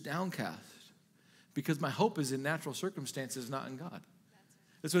just downcast? Because my hope is in natural circumstances, not in God.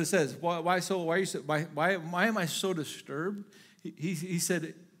 That's what it says. Why am I so disturbed? He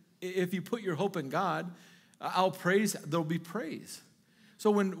said, if you put your hope in God, I'll praise, there'll be praise.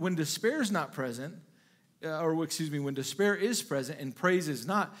 So when despair is not present, when despair is present and praise is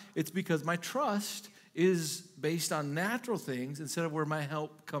not, it's because my trust is based on natural things instead of where my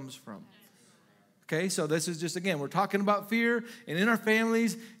help comes from. Okay, so this is just, again, we're talking about fear, and in our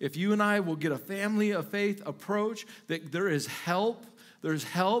families, if you and I will get a family of faith approach, that there is help. There's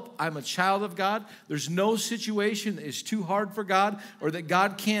help. I'm a child of God. There's no situation that is too hard for God or that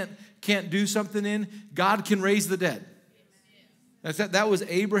God can't do something in. God can raise the dead. That was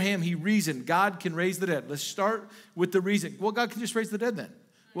Abraham. He reasoned. God can raise the dead. Let's start with the reason. Well, God can just raise the dead then.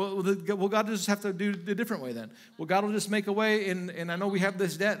 Well, God will just have to do it a different way then. Well, God will just make a way, and I know we have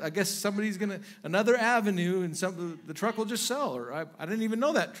this debt. I guess somebody's going to, another avenue, and the truck will just sell. Or I didn't even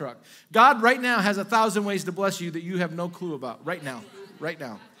know that truck. God right now has 1,000 ways to bless you that you have no clue about. Right now. Right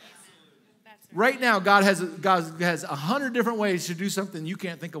now. Right now, God has 100 different ways to do something. You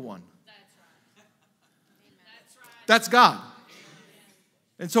can't think of one. That's God.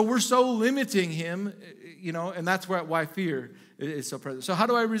 And so we're so limiting him, and that's why fear is so present. So how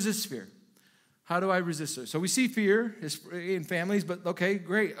do I resist fear? How do I resist it? So we see fear in families, but okay,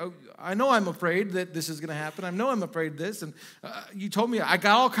 great. I know I'm afraid that this is going to happen. I know I'm afraid of this. And you told me I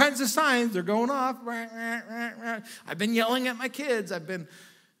got all kinds of signs. They're going off. I've been yelling at my kids. What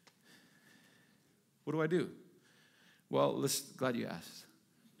do I do? Well, glad you asked.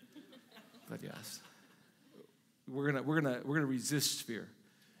 Glad you asked. We're gonna resist fear,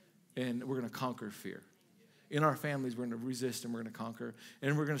 and we're gonna conquer fear. In our families, we're going to resist and we're going to conquer.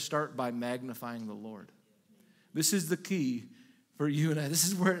 And we're going to start by magnifying the Lord. This is the key for you and I. This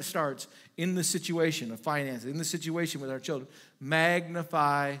is where it starts in the situation of finances, in the situation with our children.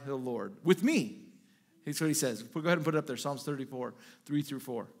 Magnify the Lord with me. That's what he says. Go ahead and put it up there. Psalms 34,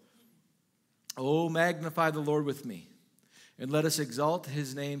 3-4. Oh, magnify the Lord with me, and let us exalt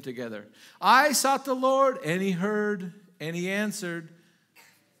his name together. I sought the Lord, and he heard, and he answered.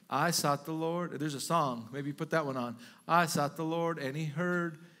 I sought the Lord. There's a song. Maybe put that one on. I sought the Lord, and he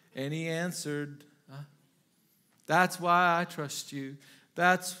heard, and he answered. That's why I trust you.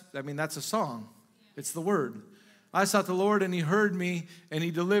 That's a song. It's the word. I sought the Lord, and he heard me, and he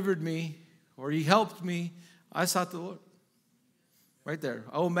delivered me, or he helped me. I sought the Lord. Right there.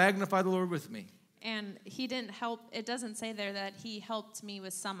 Oh, magnify the Lord with me. And he didn't help. It doesn't say there that he helped me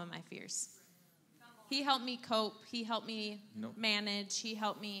with some of my fears. He helped me cope. He helped me manage. He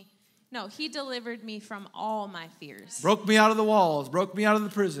helped me. No, he delivered me from all my fears. Broke me out of the walls. Broke me out of the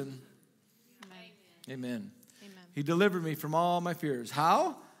prison. Amen. Amen. He delivered me from all my fears.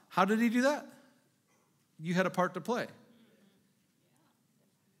 How? How did he do that? You had a part to play.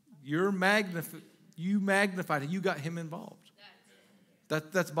 You magnified him. You got him involved.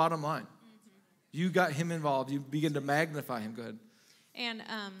 That's bottom line. You got him involved. You begin to magnify him. Go ahead. And,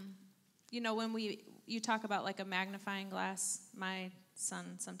 when you talk about like a magnifying glass, my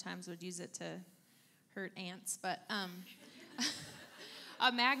son sometimes would use it to hurt ants, but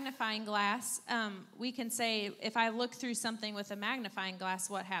a magnifying glass, we can say, if I look through something with a magnifying glass,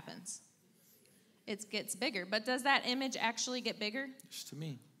 what happens? It gets bigger. But does that image actually get bigger? Just to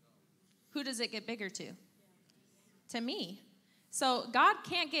me. Who does it get bigger to? To me. So God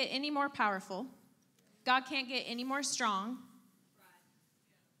can't get any more powerful. God can't get any more strong.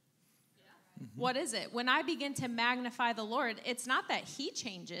 What is it? When I begin to magnify the Lord, it's not that he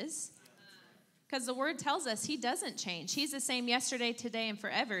changes, because the word tells us he doesn't change. He's the same yesterday, today, and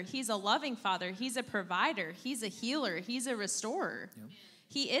forever. He's a loving father. He's a provider. He's a healer. He's a restorer. Yep.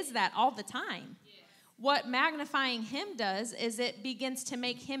 He is that all the time. What magnifying him does is it begins to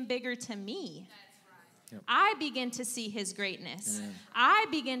make him bigger to me. Yep. I begin to see his greatness. Amen. I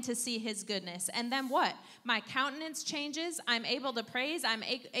begin to see his goodness. And then what? My countenance changes. I'm able to praise. I'm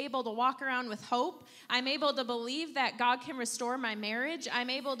able to walk around with hope. I'm able to believe that God can restore my marriage. I'm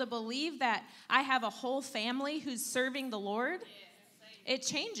able to believe that I have a whole family who's serving the Lord. It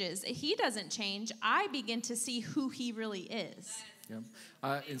changes. He doesn't change. I begin to see who he really is.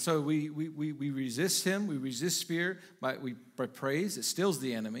 Yeah. And so we resist him. We resist fear by praise. It stills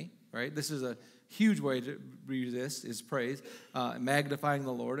the enemy, right? This is a huge way to resist is praise, magnifying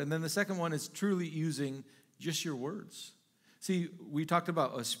the Lord. And then the second one is truly using just your words. See, we talked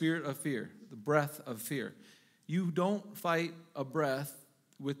about a spirit of fear, the breath of fear. You don't fight a breath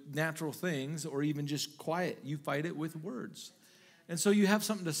with natural things or even just quiet. You fight it with words. And so you have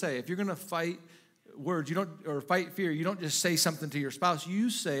something to say. If you're going to fight words, or fight fear, you don't just say something to your spouse. You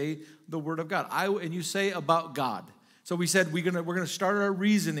say the word of God. And you say about God. So we said we're gonna start our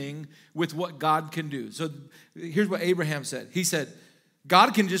reasoning with what God can do. So here's what Abraham said. He said,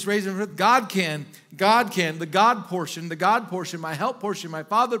 God can just raise him. God can, the God portion, my help portion, my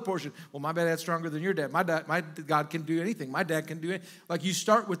father portion. Well, my dad's stronger than your dad. My God can do anything. My dad can do it. Like you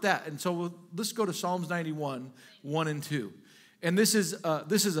start with that. And so let's go to Psalms 91, 1 and 2. And this is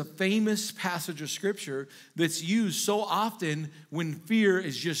a famous passage of scripture that's used so often when fear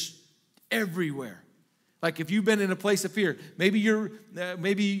is just everywhere. Like if you've been in a place of fear, maybe you're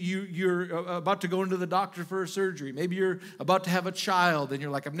about to go into the doctor for a surgery. Maybe you're about to have a child, and you're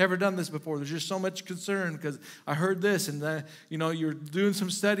like, I've never done this before. There's just so much concern because I heard this, and you're doing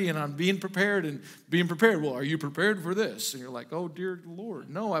some studying on being prepared and being prepared. Well, are you prepared for this? And you're like, oh dear Lord,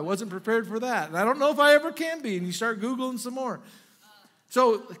 no, I wasn't prepared for that, and I don't know if I ever can be. And you start Googling some more.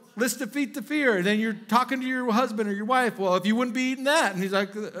 So let's defeat the fear. And then you're talking to your husband or your wife. Well, if you wouldn't be eating that. And he's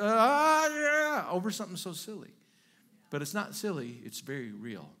like, yeah, over something so silly. But it's not silly. It's very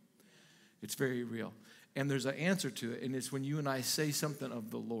real. It's very real. And there's an answer to it. And it's when you and I say something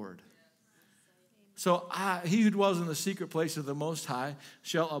of the Lord. So he who dwells in the secret place of the Most High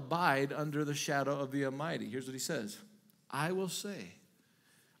shall abide under the shadow of the Almighty. Here's what he says. I will say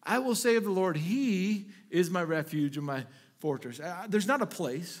of the Lord, he is my refuge and my fortress. There's not a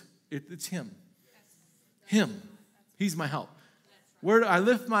place. It's him. Him. He's my help. Where I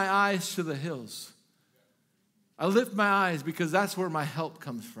lift my eyes to the hills. I lift my eyes because that's where my help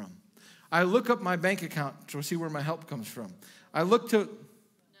comes from. I look up my bank account to see where my help comes from. I lift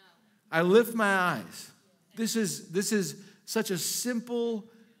my eyes. This is such a simple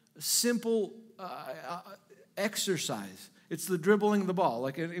exercise. It's the dribbling the ball.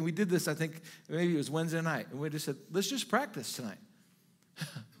 And we did this, I think, maybe it was Wednesday night. And we just said, let's just practice tonight.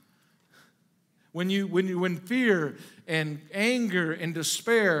 When fear and anger and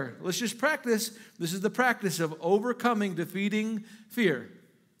despair, let's just practice. This is the practice of overcoming, defeating fear.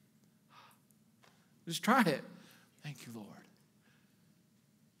 Just try it. Thank you, Lord.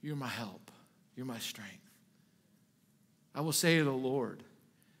 You're my help. You're my strength. I will say to the Lord,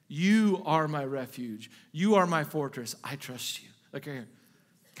 you are my refuge. You are my fortress. I trust you. Look here.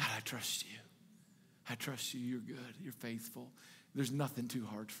 God, I trust you. I trust you. You're good. You're faithful. There's nothing too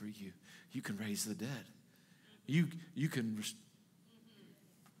hard for you. You can raise the dead. You can.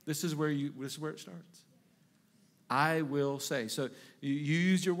 This is where it starts. I will say. So you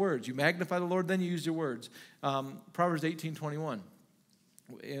use your words. You magnify the Lord, then you use your words. Proverbs 18:21.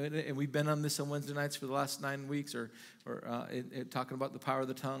 And we've been on this on Wednesday nights for the last 9 weeks, or talking about the power of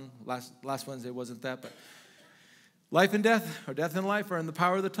the tongue. Last Wednesday wasn't that, but life and death, or death and life, are in the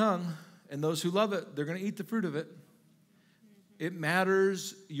power of the tongue, and those who love it, they're going to eat the fruit of it. It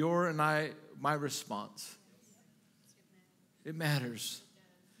matters my response. It matters.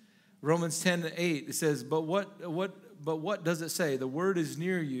 Romans 10:8, it says, but what does it say? The word is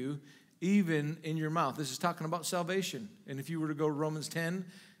near you, even in your mouth. This is talking about salvation. And if you were to go to Romans 10,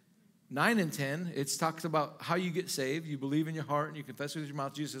 9 and 10, it talks about how you get saved. You believe in your heart and you confess with your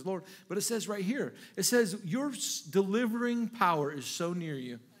mouth Jesus is Lord. But it says right here, it says your delivering power is so near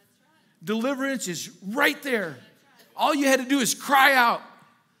you. Deliverance is right there. All you had to do is cry out.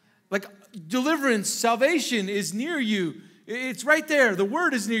 Like deliverance, salvation is near you. It's right there. The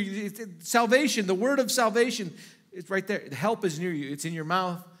word is near you. Salvation, the word of salvation, it's right there. The help is near you. It's in your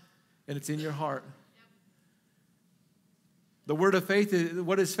mouth. And it's in your heart. The word of faith,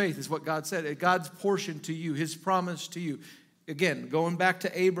 what is faith? Is what God said. God's portion to you, his promise to you. Again, going back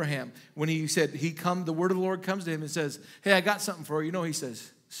to Abraham, when he said, the word of the Lord comes to him and says, hey, I got something for you. He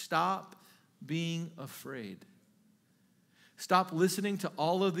says, stop being afraid. Stop listening to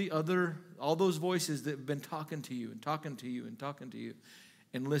all those voices that have been talking to you and talking to you and talking to you.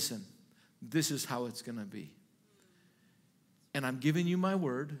 And listen, this is how it's going to be. And I'm giving you my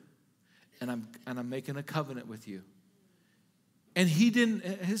word. And I'm making a covenant with you. And he didn't,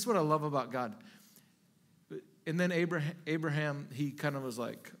 here's what I love about God. And then Abraham, he kind of was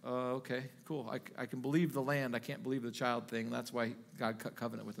like, okay, cool. I can believe the land. I can't believe the child thing. That's why God cut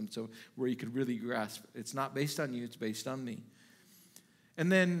covenant with him. So where he could really grasp, it's not based on you, it's based on me.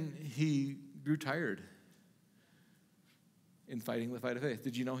 And then he grew tired in fighting the fight of faith.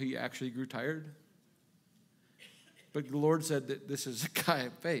 Did you know he actually grew tired? But the Lord said that this is a guy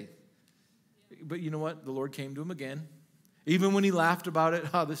of faith. But you know what? The Lord came to him again. Even when he laughed about it,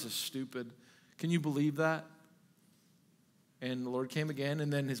 this is stupid. Can you believe that? And the Lord came again,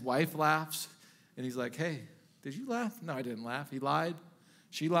 and then his wife laughs, and he's like, hey, did you laugh? No, I didn't laugh. He lied.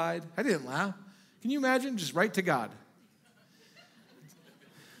 She lied. I didn't laugh. Can you imagine? Just right to God.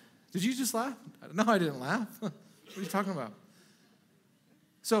 Did you just laugh? No, I didn't laugh. What are you talking about?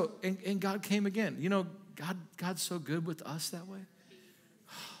 So, and God came again. God's so good with us that way.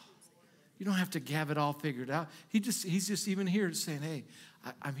 You don't have to have it all figured out. He's just even here saying, hey,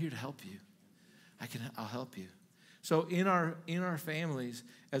 I'm here to help you. I'll help you. So in our families,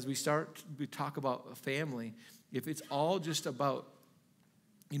 as we talk about family, if it's all just about,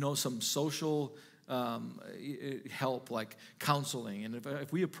 some social help like counseling, and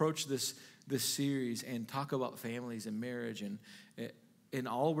if we approach this series and talk about families and marriage, and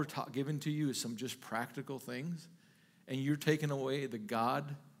all we're given to you is some just practical things, and you're taking away the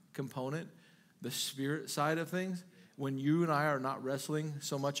God component, the spirit side of things, when you and I are not wrestling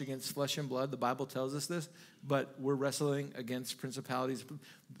so much against flesh and blood, the Bible tells us this, but we're wrestling against principalities.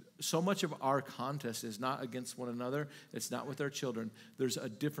 So much of our contest is not against one another. It's not with our children. There's a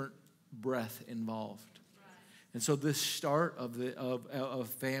different breath involved. And so this start of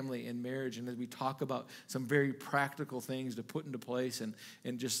family and marriage, and as we talk about some very practical things to put into place and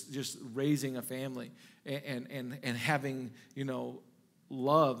just raising a family and having,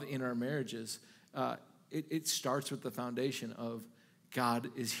 love in our marriages, it starts with the foundation of God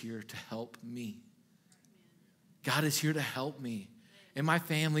is here to help me. God is here to help me. And my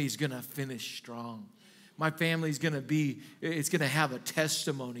family is going to finish strong. My family's going to have a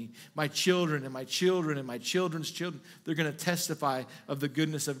testimony. My children and my children and my children's children, they're going to testify of the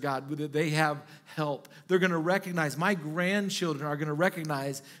goodness of God, that they have help. They're going to recognize, my grandchildren are going to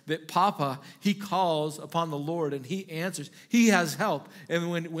recognize that Papa, he calls upon the Lord and he answers. He has help. And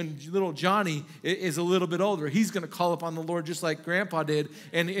when little Johnny is a little bit older, he's going to call upon the Lord just like Grandpa did.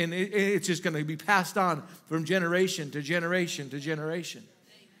 And it's just going to be passed on from generation to generation to generation.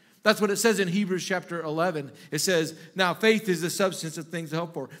 That's what it says in Hebrews chapter 11. It says, now faith is the substance of things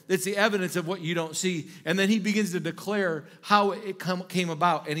hoped for. It's the evidence of what you don't see. And then he begins to declare how it came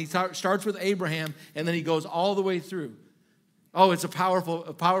about. And he starts with Abraham, and then he goes all the way through. Oh, it's a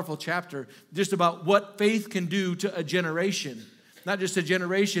powerful chapter just about what faith can do to a generation. Not just a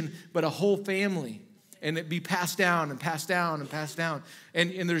generation, but a whole family. And it be passed down and passed down and passed down.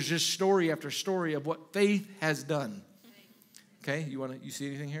 And there's just story after story of what faith has done. Okay, you see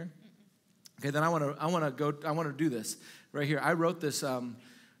anything here? Okay, then I want to do this right here. I wrote this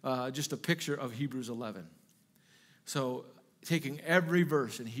just a picture of Hebrews 11. So taking every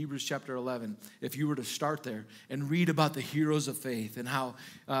verse in Hebrews chapter 11, if you were to start there and read about the heroes of faith and how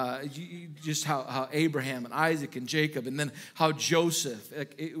Abraham and Isaac and Jacob, and then how Joseph,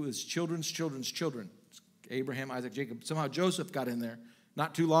 it was children's children, Abraham, Isaac, Jacob. Somehow Joseph got in there.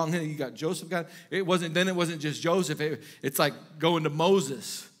 Not too long, you got Joseph. It wasn't just Joseph. It's like going to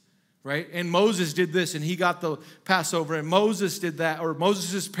Moses, right? And Moses did this, and he got the Passover, and Moses did that, or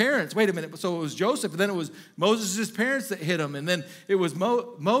Moses' parents. Wait a minute. So it was Joseph, and then it was Moses' parents that hit him, and then it was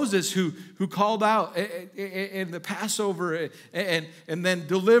Moses who called out in the Passover and then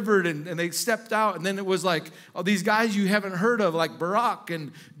delivered, and they stepped out, and then it was like these guys you haven't heard of, like Barak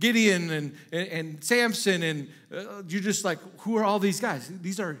and Gideon and Samson, and you're just like, who are all these guys?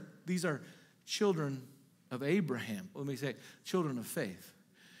 These are children of Abraham. Let me say, children of faith.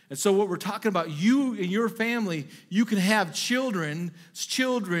 And so what we're talking about, you and your family, you can have children's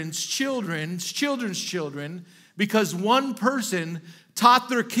children, because one person taught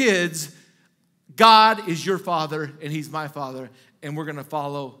their kids, God is your father and he's my father, and we're going to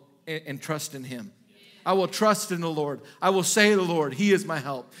follow and trust in him. I will trust in the Lord. I will say to the Lord, he is my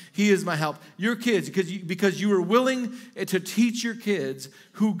help. He is my help. Your kids, because you are willing to teach your kids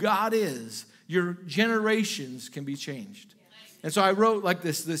who God is, your generations can be changed. And so I wrote like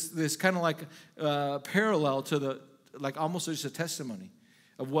this kind of like parallel to almost just a testimony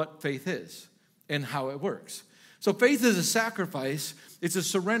of what faith is and how it works. So faith is a sacrifice. It's a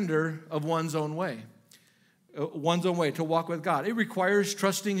surrender of one's own way to walk with God. It requires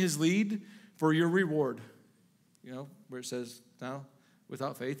trusting his lead for your reward. Where it says, now,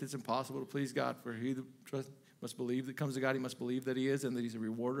 without faith, it's impossible to please God. For he that must believe that comes to God, he must believe that he is and that he's a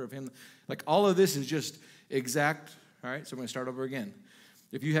rewarder of him. Like all of this is just exact. All right, so I'm going to start over again.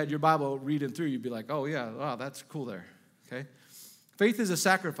 If you had your Bible reading through, you'd be like, oh, yeah, wow, that's cool there. Okay? Faith is a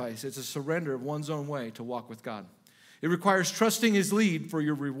sacrifice. It's a surrender of one's own way to walk with God. It requires trusting his lead for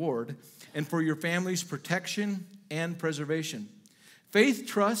your reward and for your family's protection and preservation. Faith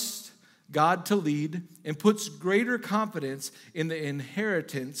trusts God to lead and puts greater confidence in the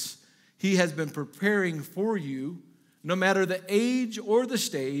inheritance he has been preparing for you, no matter the age or the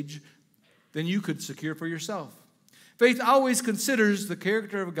stage, than you could secure for yourself. Faith always considers the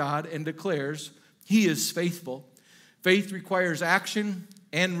character of God and declares he is faithful. Faith requires action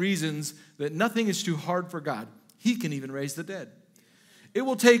and reasons that nothing is too hard for God. He can even raise the dead. It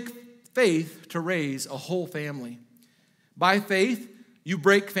will take faith to raise a whole family. By faith, you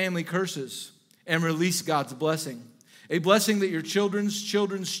break family curses. and release God's blessing. A blessing that your children's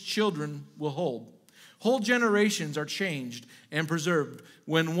children's children will hold. Whole generations are changed and preserved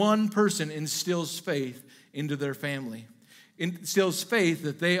when one person instills faith into their family. Instills faith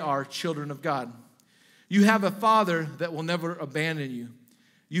that they are children of God. You have a Father that will never abandon you.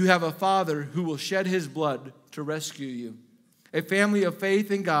 You have a Father who will shed his blood to rescue you. A family of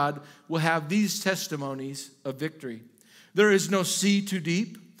faith in God will have these testimonies of victory. There is no sea too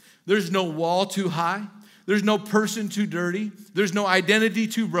deep. There's no wall too high. There's no person too dirty. There's no identity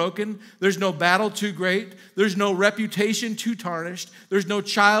too broken. There's no battle too great. There's no reputation too tarnished. There's no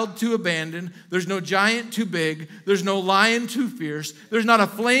child too abandoned. There's no giant too big. There's no lion too fierce. There's not a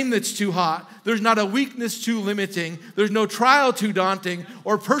flame that's too hot. There's not a weakness too limiting. There's no trial too daunting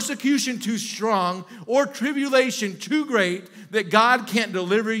or persecution too strong or tribulation too great that God can't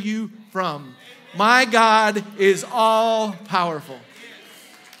deliver you from. My God is all powerful.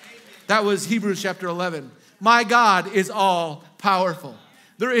 That was Hebrews chapter 11. My God is all powerful.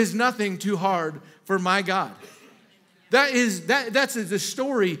 There is nothing too hard for my God. That's the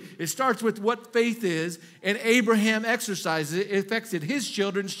story. It starts with what faith is, and Abraham exercises it. It affected his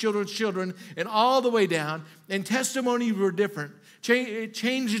children's children's children, and all the way down. And testimonies were different. It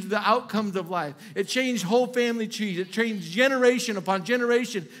changed the outcomes of life. It changed whole family trees. It changed generation upon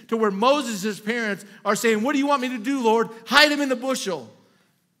generation to where Moses' parents are saying, "What do you want me to do, Lord? Hide him in the bushel."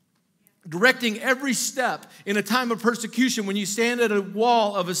 Directing every step in a time of persecution. When you stand at a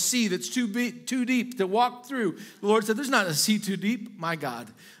wall of a sea that's too deep to walk through, the Lord said, "There's not a sea too deep, my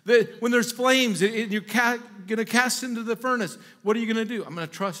God." When there's flames and you're going to cast into the furnace, what are you going to do? I'm going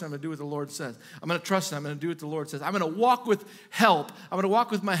to trust and I'm going to do what the Lord says. I'm going to trust and I'm going to do what the Lord says. I'm going to walk with help. I'm going to walk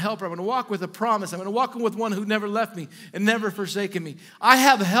with my helper. I'm going to walk with a promise. I'm going to walk with one who never left me and never forsaken me. I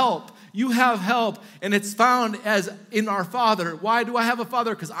have help. You have help. And it's found as in our Father. Why do I have a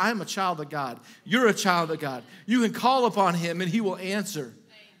Father? Because I'm a child of God. You're a child of God. You can call upon him and he will answer.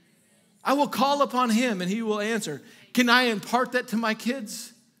 I will call upon him and he will answer. Can I impart that to my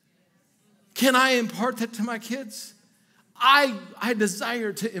kids? Can I impart that to my kids? I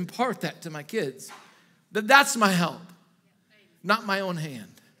desire to impart that to my kids. That's my help. Not my own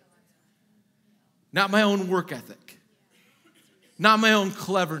hand. Not my own work ethic. Not my own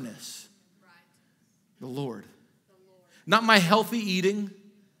cleverness. The Lord. Not my healthy eating.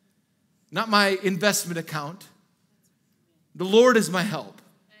 Not my investment account. The Lord is my help.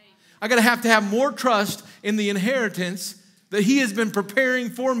 I gotta have to have more trust in the inheritance that he has been preparing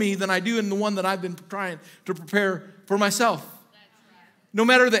for me than I do in the one that I've been trying to prepare for myself. No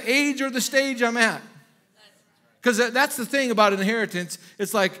matter the age or the stage I'm at. Because that's the thing about inheritance.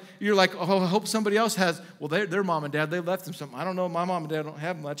 It's like, you're like, oh, I hope somebody else has. Well, their mom and dad, they left them something. I don't know, my mom and dad don't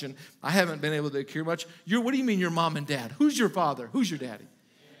have much, and I haven't been able to accrue much. What do you mean your mom and dad? Who's your father? Who's your daddy?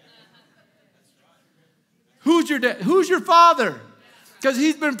 Who's your dad? Who's your father? Because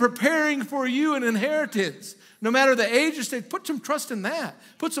he's been preparing for you an inheritance. No matter the age or stage, put some trust in that.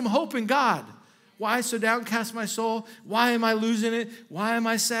 Put some hope in God. Why so downcast my soul? Why am I losing it? Why am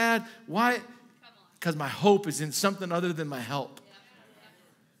I sad? Why? Because my hope is in something other than my help.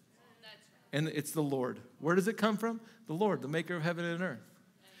 And it's the Lord. Where does it come from? The Lord, the maker of heaven and earth.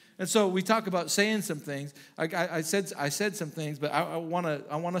 And so we talk about saying some things. I said some things, but I want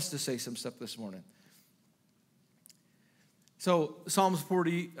us to say some stuff this morning. So Psalms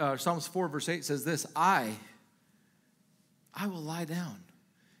 4 verse 8 says this: I will lie down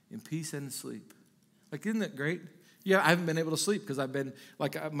in peace and sleep. Like, isn't that great? Yeah, I haven't been able to sleep because I've been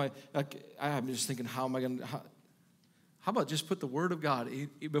I'm just thinking, how am I going to? How about just put the Word of God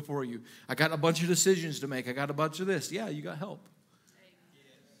before you? I got a bunch of decisions to make. I got a bunch of this. Yeah, you got help.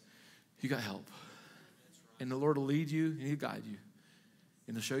 You got help, and the Lord will lead you and He'll guide you,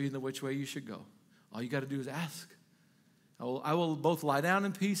 and He'll show you in which way you should go. All you got to do is ask. I will both lie down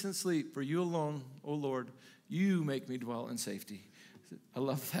in peace and sleep, for you alone, O Lord, you make me dwell in safety. I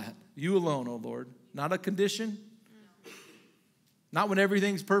love that. You alone, O Lord. Not a condition. Not when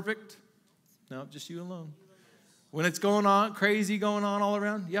everything's perfect. No, just you alone. When it's going on, crazy going on all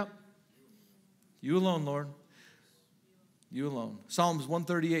around, yep. You alone, Lord. You alone. Psalms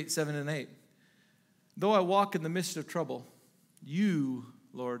 138, 7 and 8. Though I walk in the midst of trouble, you,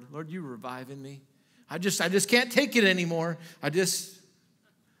 Lord, you revive in me. I just can't take it anymore.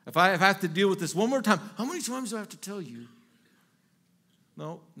 If I have to deal with this one more time, how many times do I have to tell you?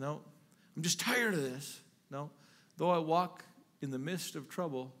 No. I'm just tired of this. No. Though I walk in the midst of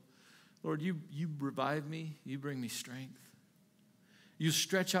trouble, Lord, you revive me. You bring me strength. You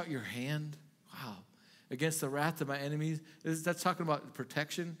stretch out your hand. Wow. Against the wrath of my enemies. That's talking about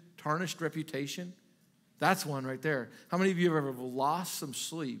protection, tarnished reputation. That's one right there. How many of you have ever lost some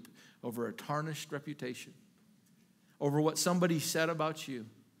sleep over a tarnished reputation, over what somebody said about you,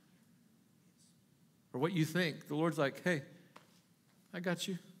 or what you think. The Lord's like, hey, I got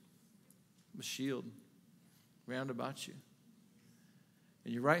you. I'm a shield round about you.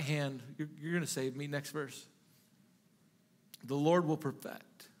 In your right hand, you're going to save me. Next verse. The Lord will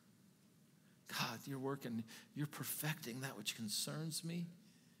perfect. God, you're working, you're perfecting that which concerns me.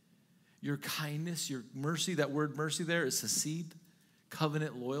 Your kindness, your mercy, that word mercy there is hesed,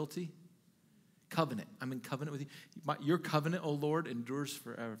 covenant loyalty. Covenant. I'm in covenant with you. Your covenant, O Lord, endures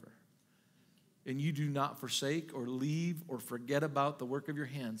forever. And you do not forsake or leave or forget about the work of your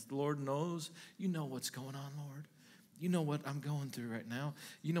hands. The Lord knows. You know what's going on, Lord. You know what I'm going through right now.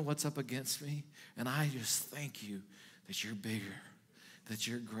 You know what's up against me. And I just thank you that you're bigger, that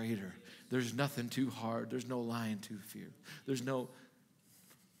you're greater. There's nothing too hard. There's no lion too fierce. There's no,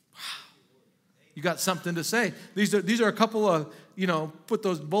 wow. You got something to say. These are a couple of, put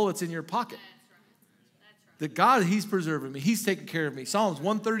those bullets in your pocket. That God, he's preserving me. He's taking care of me. Psalms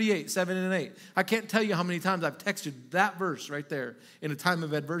 138, 7 and 8. I can't tell you how many times I've texted that verse right there in a time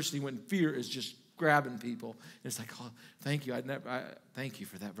of adversity when fear is just grabbing people. And it's like, oh, thank you. Thank you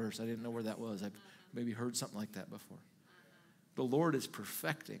for that verse. I didn't know where that was. I've maybe heard something like that before. The Lord is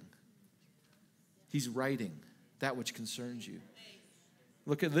perfecting. He's writing that which concerns you.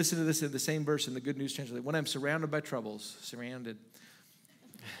 Listen to this in the same verse in the Good News Translation. When I'm surrounded by troubles,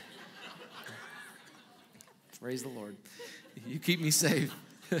 praise the Lord. You keep me safe.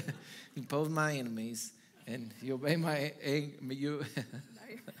 You oppose my enemies, and you obey my you.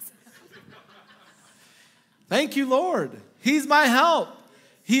 Thank you, Lord. He's my help.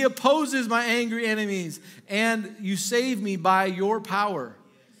 He opposes my angry enemies, and you save me by your power.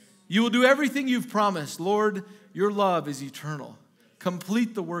 You will do everything you've promised. Lord, your love is eternal.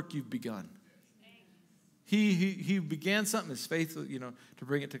 Complete the work you've begun. He began something, is faithful, to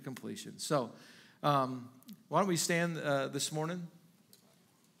bring it to completion. So, why don't we stand this morning?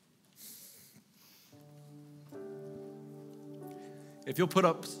 If you'll put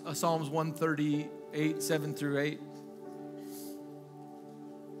up Psalms 138, 7 through 8.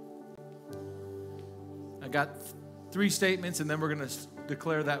 I got 3 statements, and then we're going to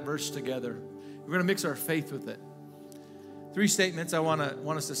declare that verse together. We're going to mix our faith with it. 3 statements I want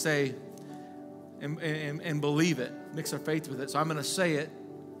us to say and believe it. Mix our faith with it. So I'm going to say it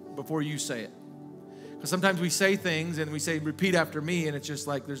before you say it. Because sometimes we say things and we say, repeat after me, and it's just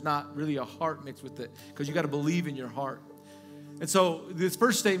like there's not really a heart mixed with it. Because you got to believe in your heart. And so this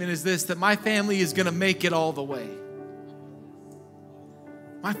first statement is this, that my family is going to make it all the way.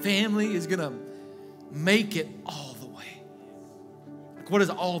 My family is going to make it all the way. Like, what does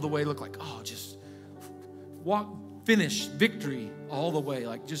all the way look like? Oh, just finish victory all the way.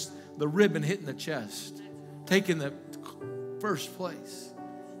 Like just the ribbon hitting the chest. Taking the first place.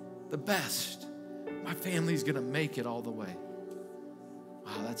 The best. My family's going to make it all the way.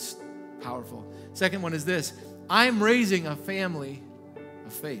 Wow, that's powerful. Second one is this. I'm raising a family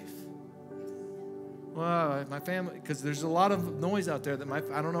of faith. Well, my family, because there's a lot of noise out there that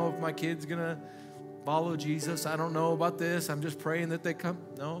I don't know if my kid's going to follow Jesus. I don't know about this. I'm just praying that they come.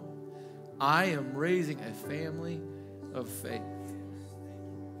 No. I am raising a family of faith.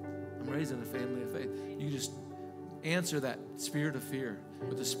 I'm raising a family of faith. You just answer that spirit of fear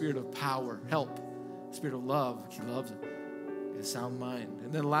with the spirit of power, help, spirit of love. He loves it. A sound mind.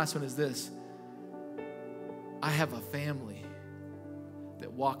 And then the last one is this. I have a family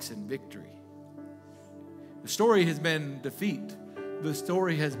that walks in victory. The story has been defeat. The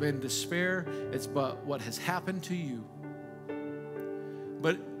story has been despair. It's but what has happened to you.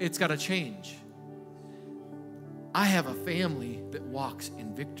 But it's got to change. I have a family that walks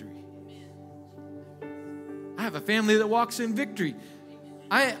in victory. I have a family that walks in victory.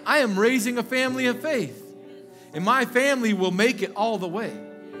 I am raising a family of faith. And my family will make it all the way.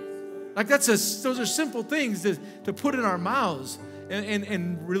 Like those are simple things to put in our mouths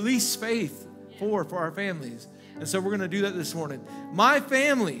and release faith for our families. And so we're going to do that this morning. My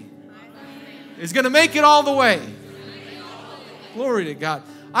family is going to make it all the way. Glory to God.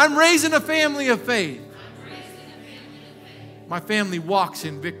 I'm raising a family of faith. My family walks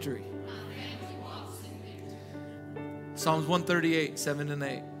in victory. Psalms 138, 7 and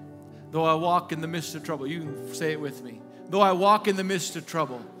 8. Though I walk in the midst of trouble, you can say it with me. Though I walk in the midst of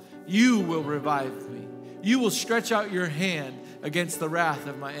trouble, you will revive me. You will stretch out your hand against the wrath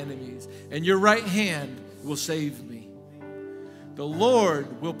of my enemies, and your right hand will save me. The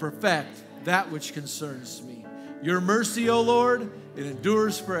Lord will perfect that which concerns me. Your mercy, O Lord, it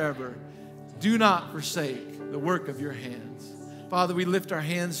endures forever. Do not forsake the work of your hands. Father, we lift our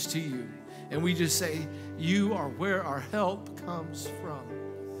hands to you, and we just say, you are where our help comes from.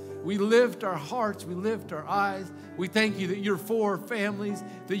 We lift our hearts. We lift our eyes. We thank you that you're for families,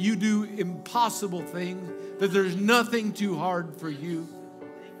 that you do impossible things, that there's nothing too hard for you.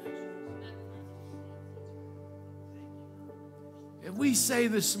 And we say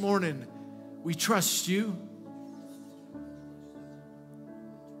this morning, we trust you.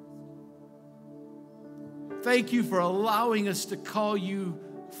 Thank you for allowing us to call you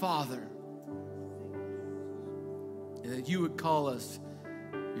Father. And that you would call us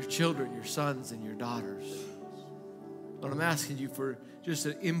your children, your sons, and your daughters. Lord, I'm asking you for just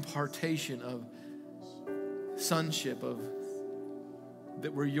an impartation of sonship, of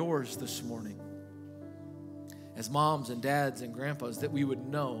that we're yours this morning. As moms and dads and grandpas, that we would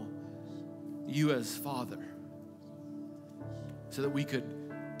know you as Father, so that we could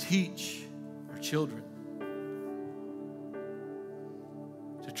teach our children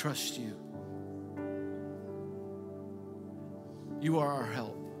to trust you. You are our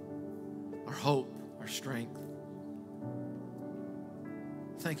help, our hope, our strength.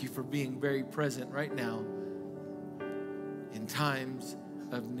 Thank you for being very present right now in times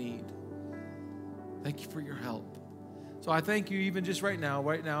of need. Thank you for your help. So I thank you even just right now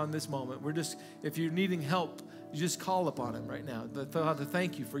in this moment. If you're needing help, you just call upon him right now. Father,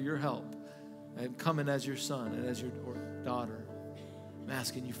 thank you for your help. I'm coming as your son and as your daughter. I'm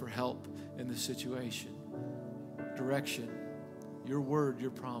asking you for help in this situation, direction, your word, your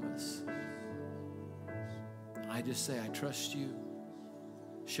promise. And I just say, I trust you.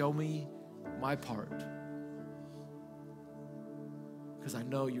 Show me my part, because I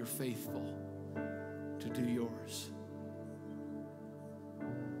know you're faithful to do yours.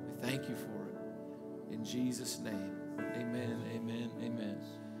 We thank you for it. In Jesus' name, amen, amen, amen,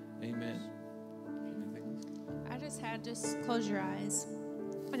 amen. I just close your eyes.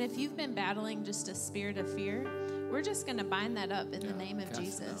 And if you've been battling just a spirit of fear, we're just going to bind that up in the name of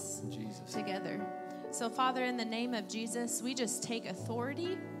Jesus together. So, Father, in the name of Jesus, we just take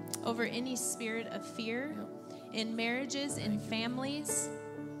authority over any spirit of fear in marriages, in families,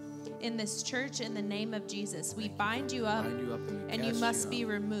 in this church, in the name of Jesus. We bind you up, and you must be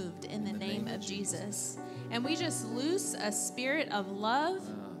removed in the name of Jesus. And we just loose a spirit of love,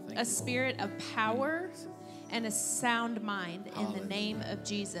 a spirit of power, and a sound mind in the name of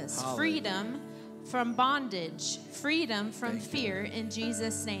Jesus. Freedom from bondage, freedom from fear in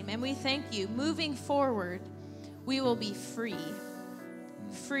Jesus' name. And we thank you. Moving forward, we will be free.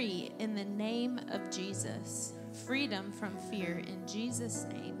 Free in the name of Jesus. Freedom from fear in Jesus'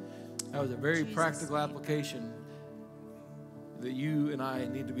 name. That was a very practical application that you and I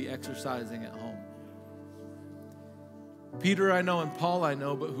need to be exercising at home. Peter I know and Paul I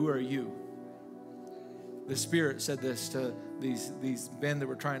know, but who are you? The Spirit said this to these men that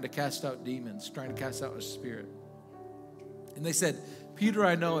were trying to cast out demons, trying to cast out a spirit. And they said, Peter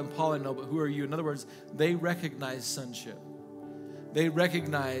I know and Paul I know, but who are you? In other words, they recognize sonship. They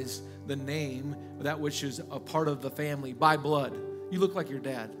recognize the name, that which is a part of the family by blood. You look like your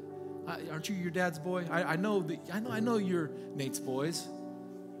dad. Aren't you your dad's boy? I know you're Nate's boys.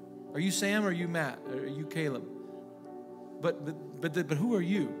 Are you Sam or are you Matt? Or are you Caleb? But who are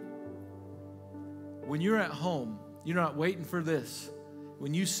you? When you're at home, you're not waiting for this.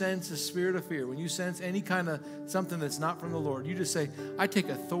 When you sense a spirit of fear, when you sense any kind of something that's not from the Lord, you just say, I take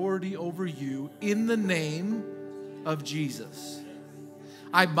authority over you in the name of Jesus.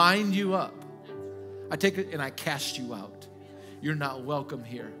 I bind you up. I take it and I cast you out. You're not welcome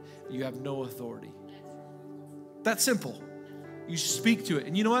here. You have no authority. That's simple. You speak to it.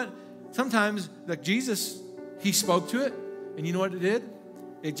 And you know what? Sometimes, like Jesus, he spoke to it. And you know what it did?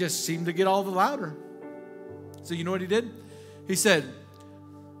 It just seemed to get all the louder. So you know what he did? He said,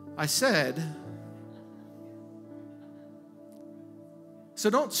 I said, so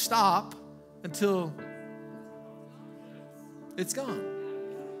don't stop until it's gone.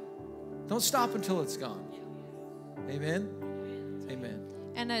 Don't stop until it's gone. Amen? Amen.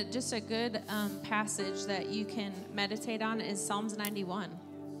 And just a good passage that you can meditate on is Psalms 91.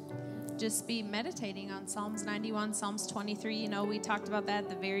 Just be meditating on Psalms 91, Psalms 23. You know, we talked about that at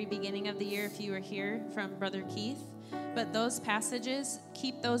the very beginning of the year if you were here from Brother Keith. But those passages,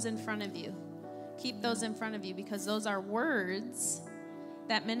 keep those in front of you. Keep those in front of you because those are words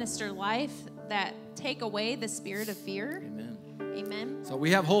that minister life, that take away the spirit of fear. Amen. Amen. So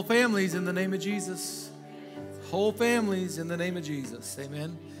we have whole families in the name of Jesus. Whole families in the name of Jesus.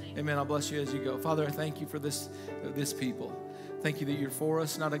 Amen. Amen. I'll bless you as you go. Father, I thank you for this people. Thank you that you're for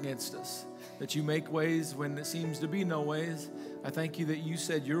us, not against us. That you make ways when it seems to be no ways. I thank you that you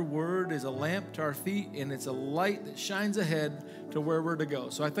said your word is a lamp to our feet and it's a light that shines ahead to where we're to go.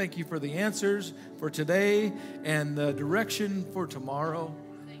 So I thank you for the answers for today and the direction for tomorrow.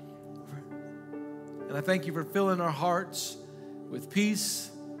 And I thank you for filling our hearts with peace,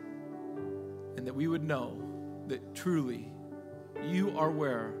 and that we would know that truly you are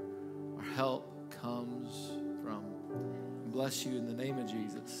where our help comes from. Bless you in the name of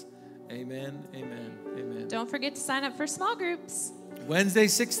Jesus. Amen, amen, amen. Don't forget to sign up for small groups. Wednesday,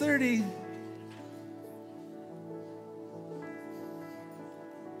 6:30.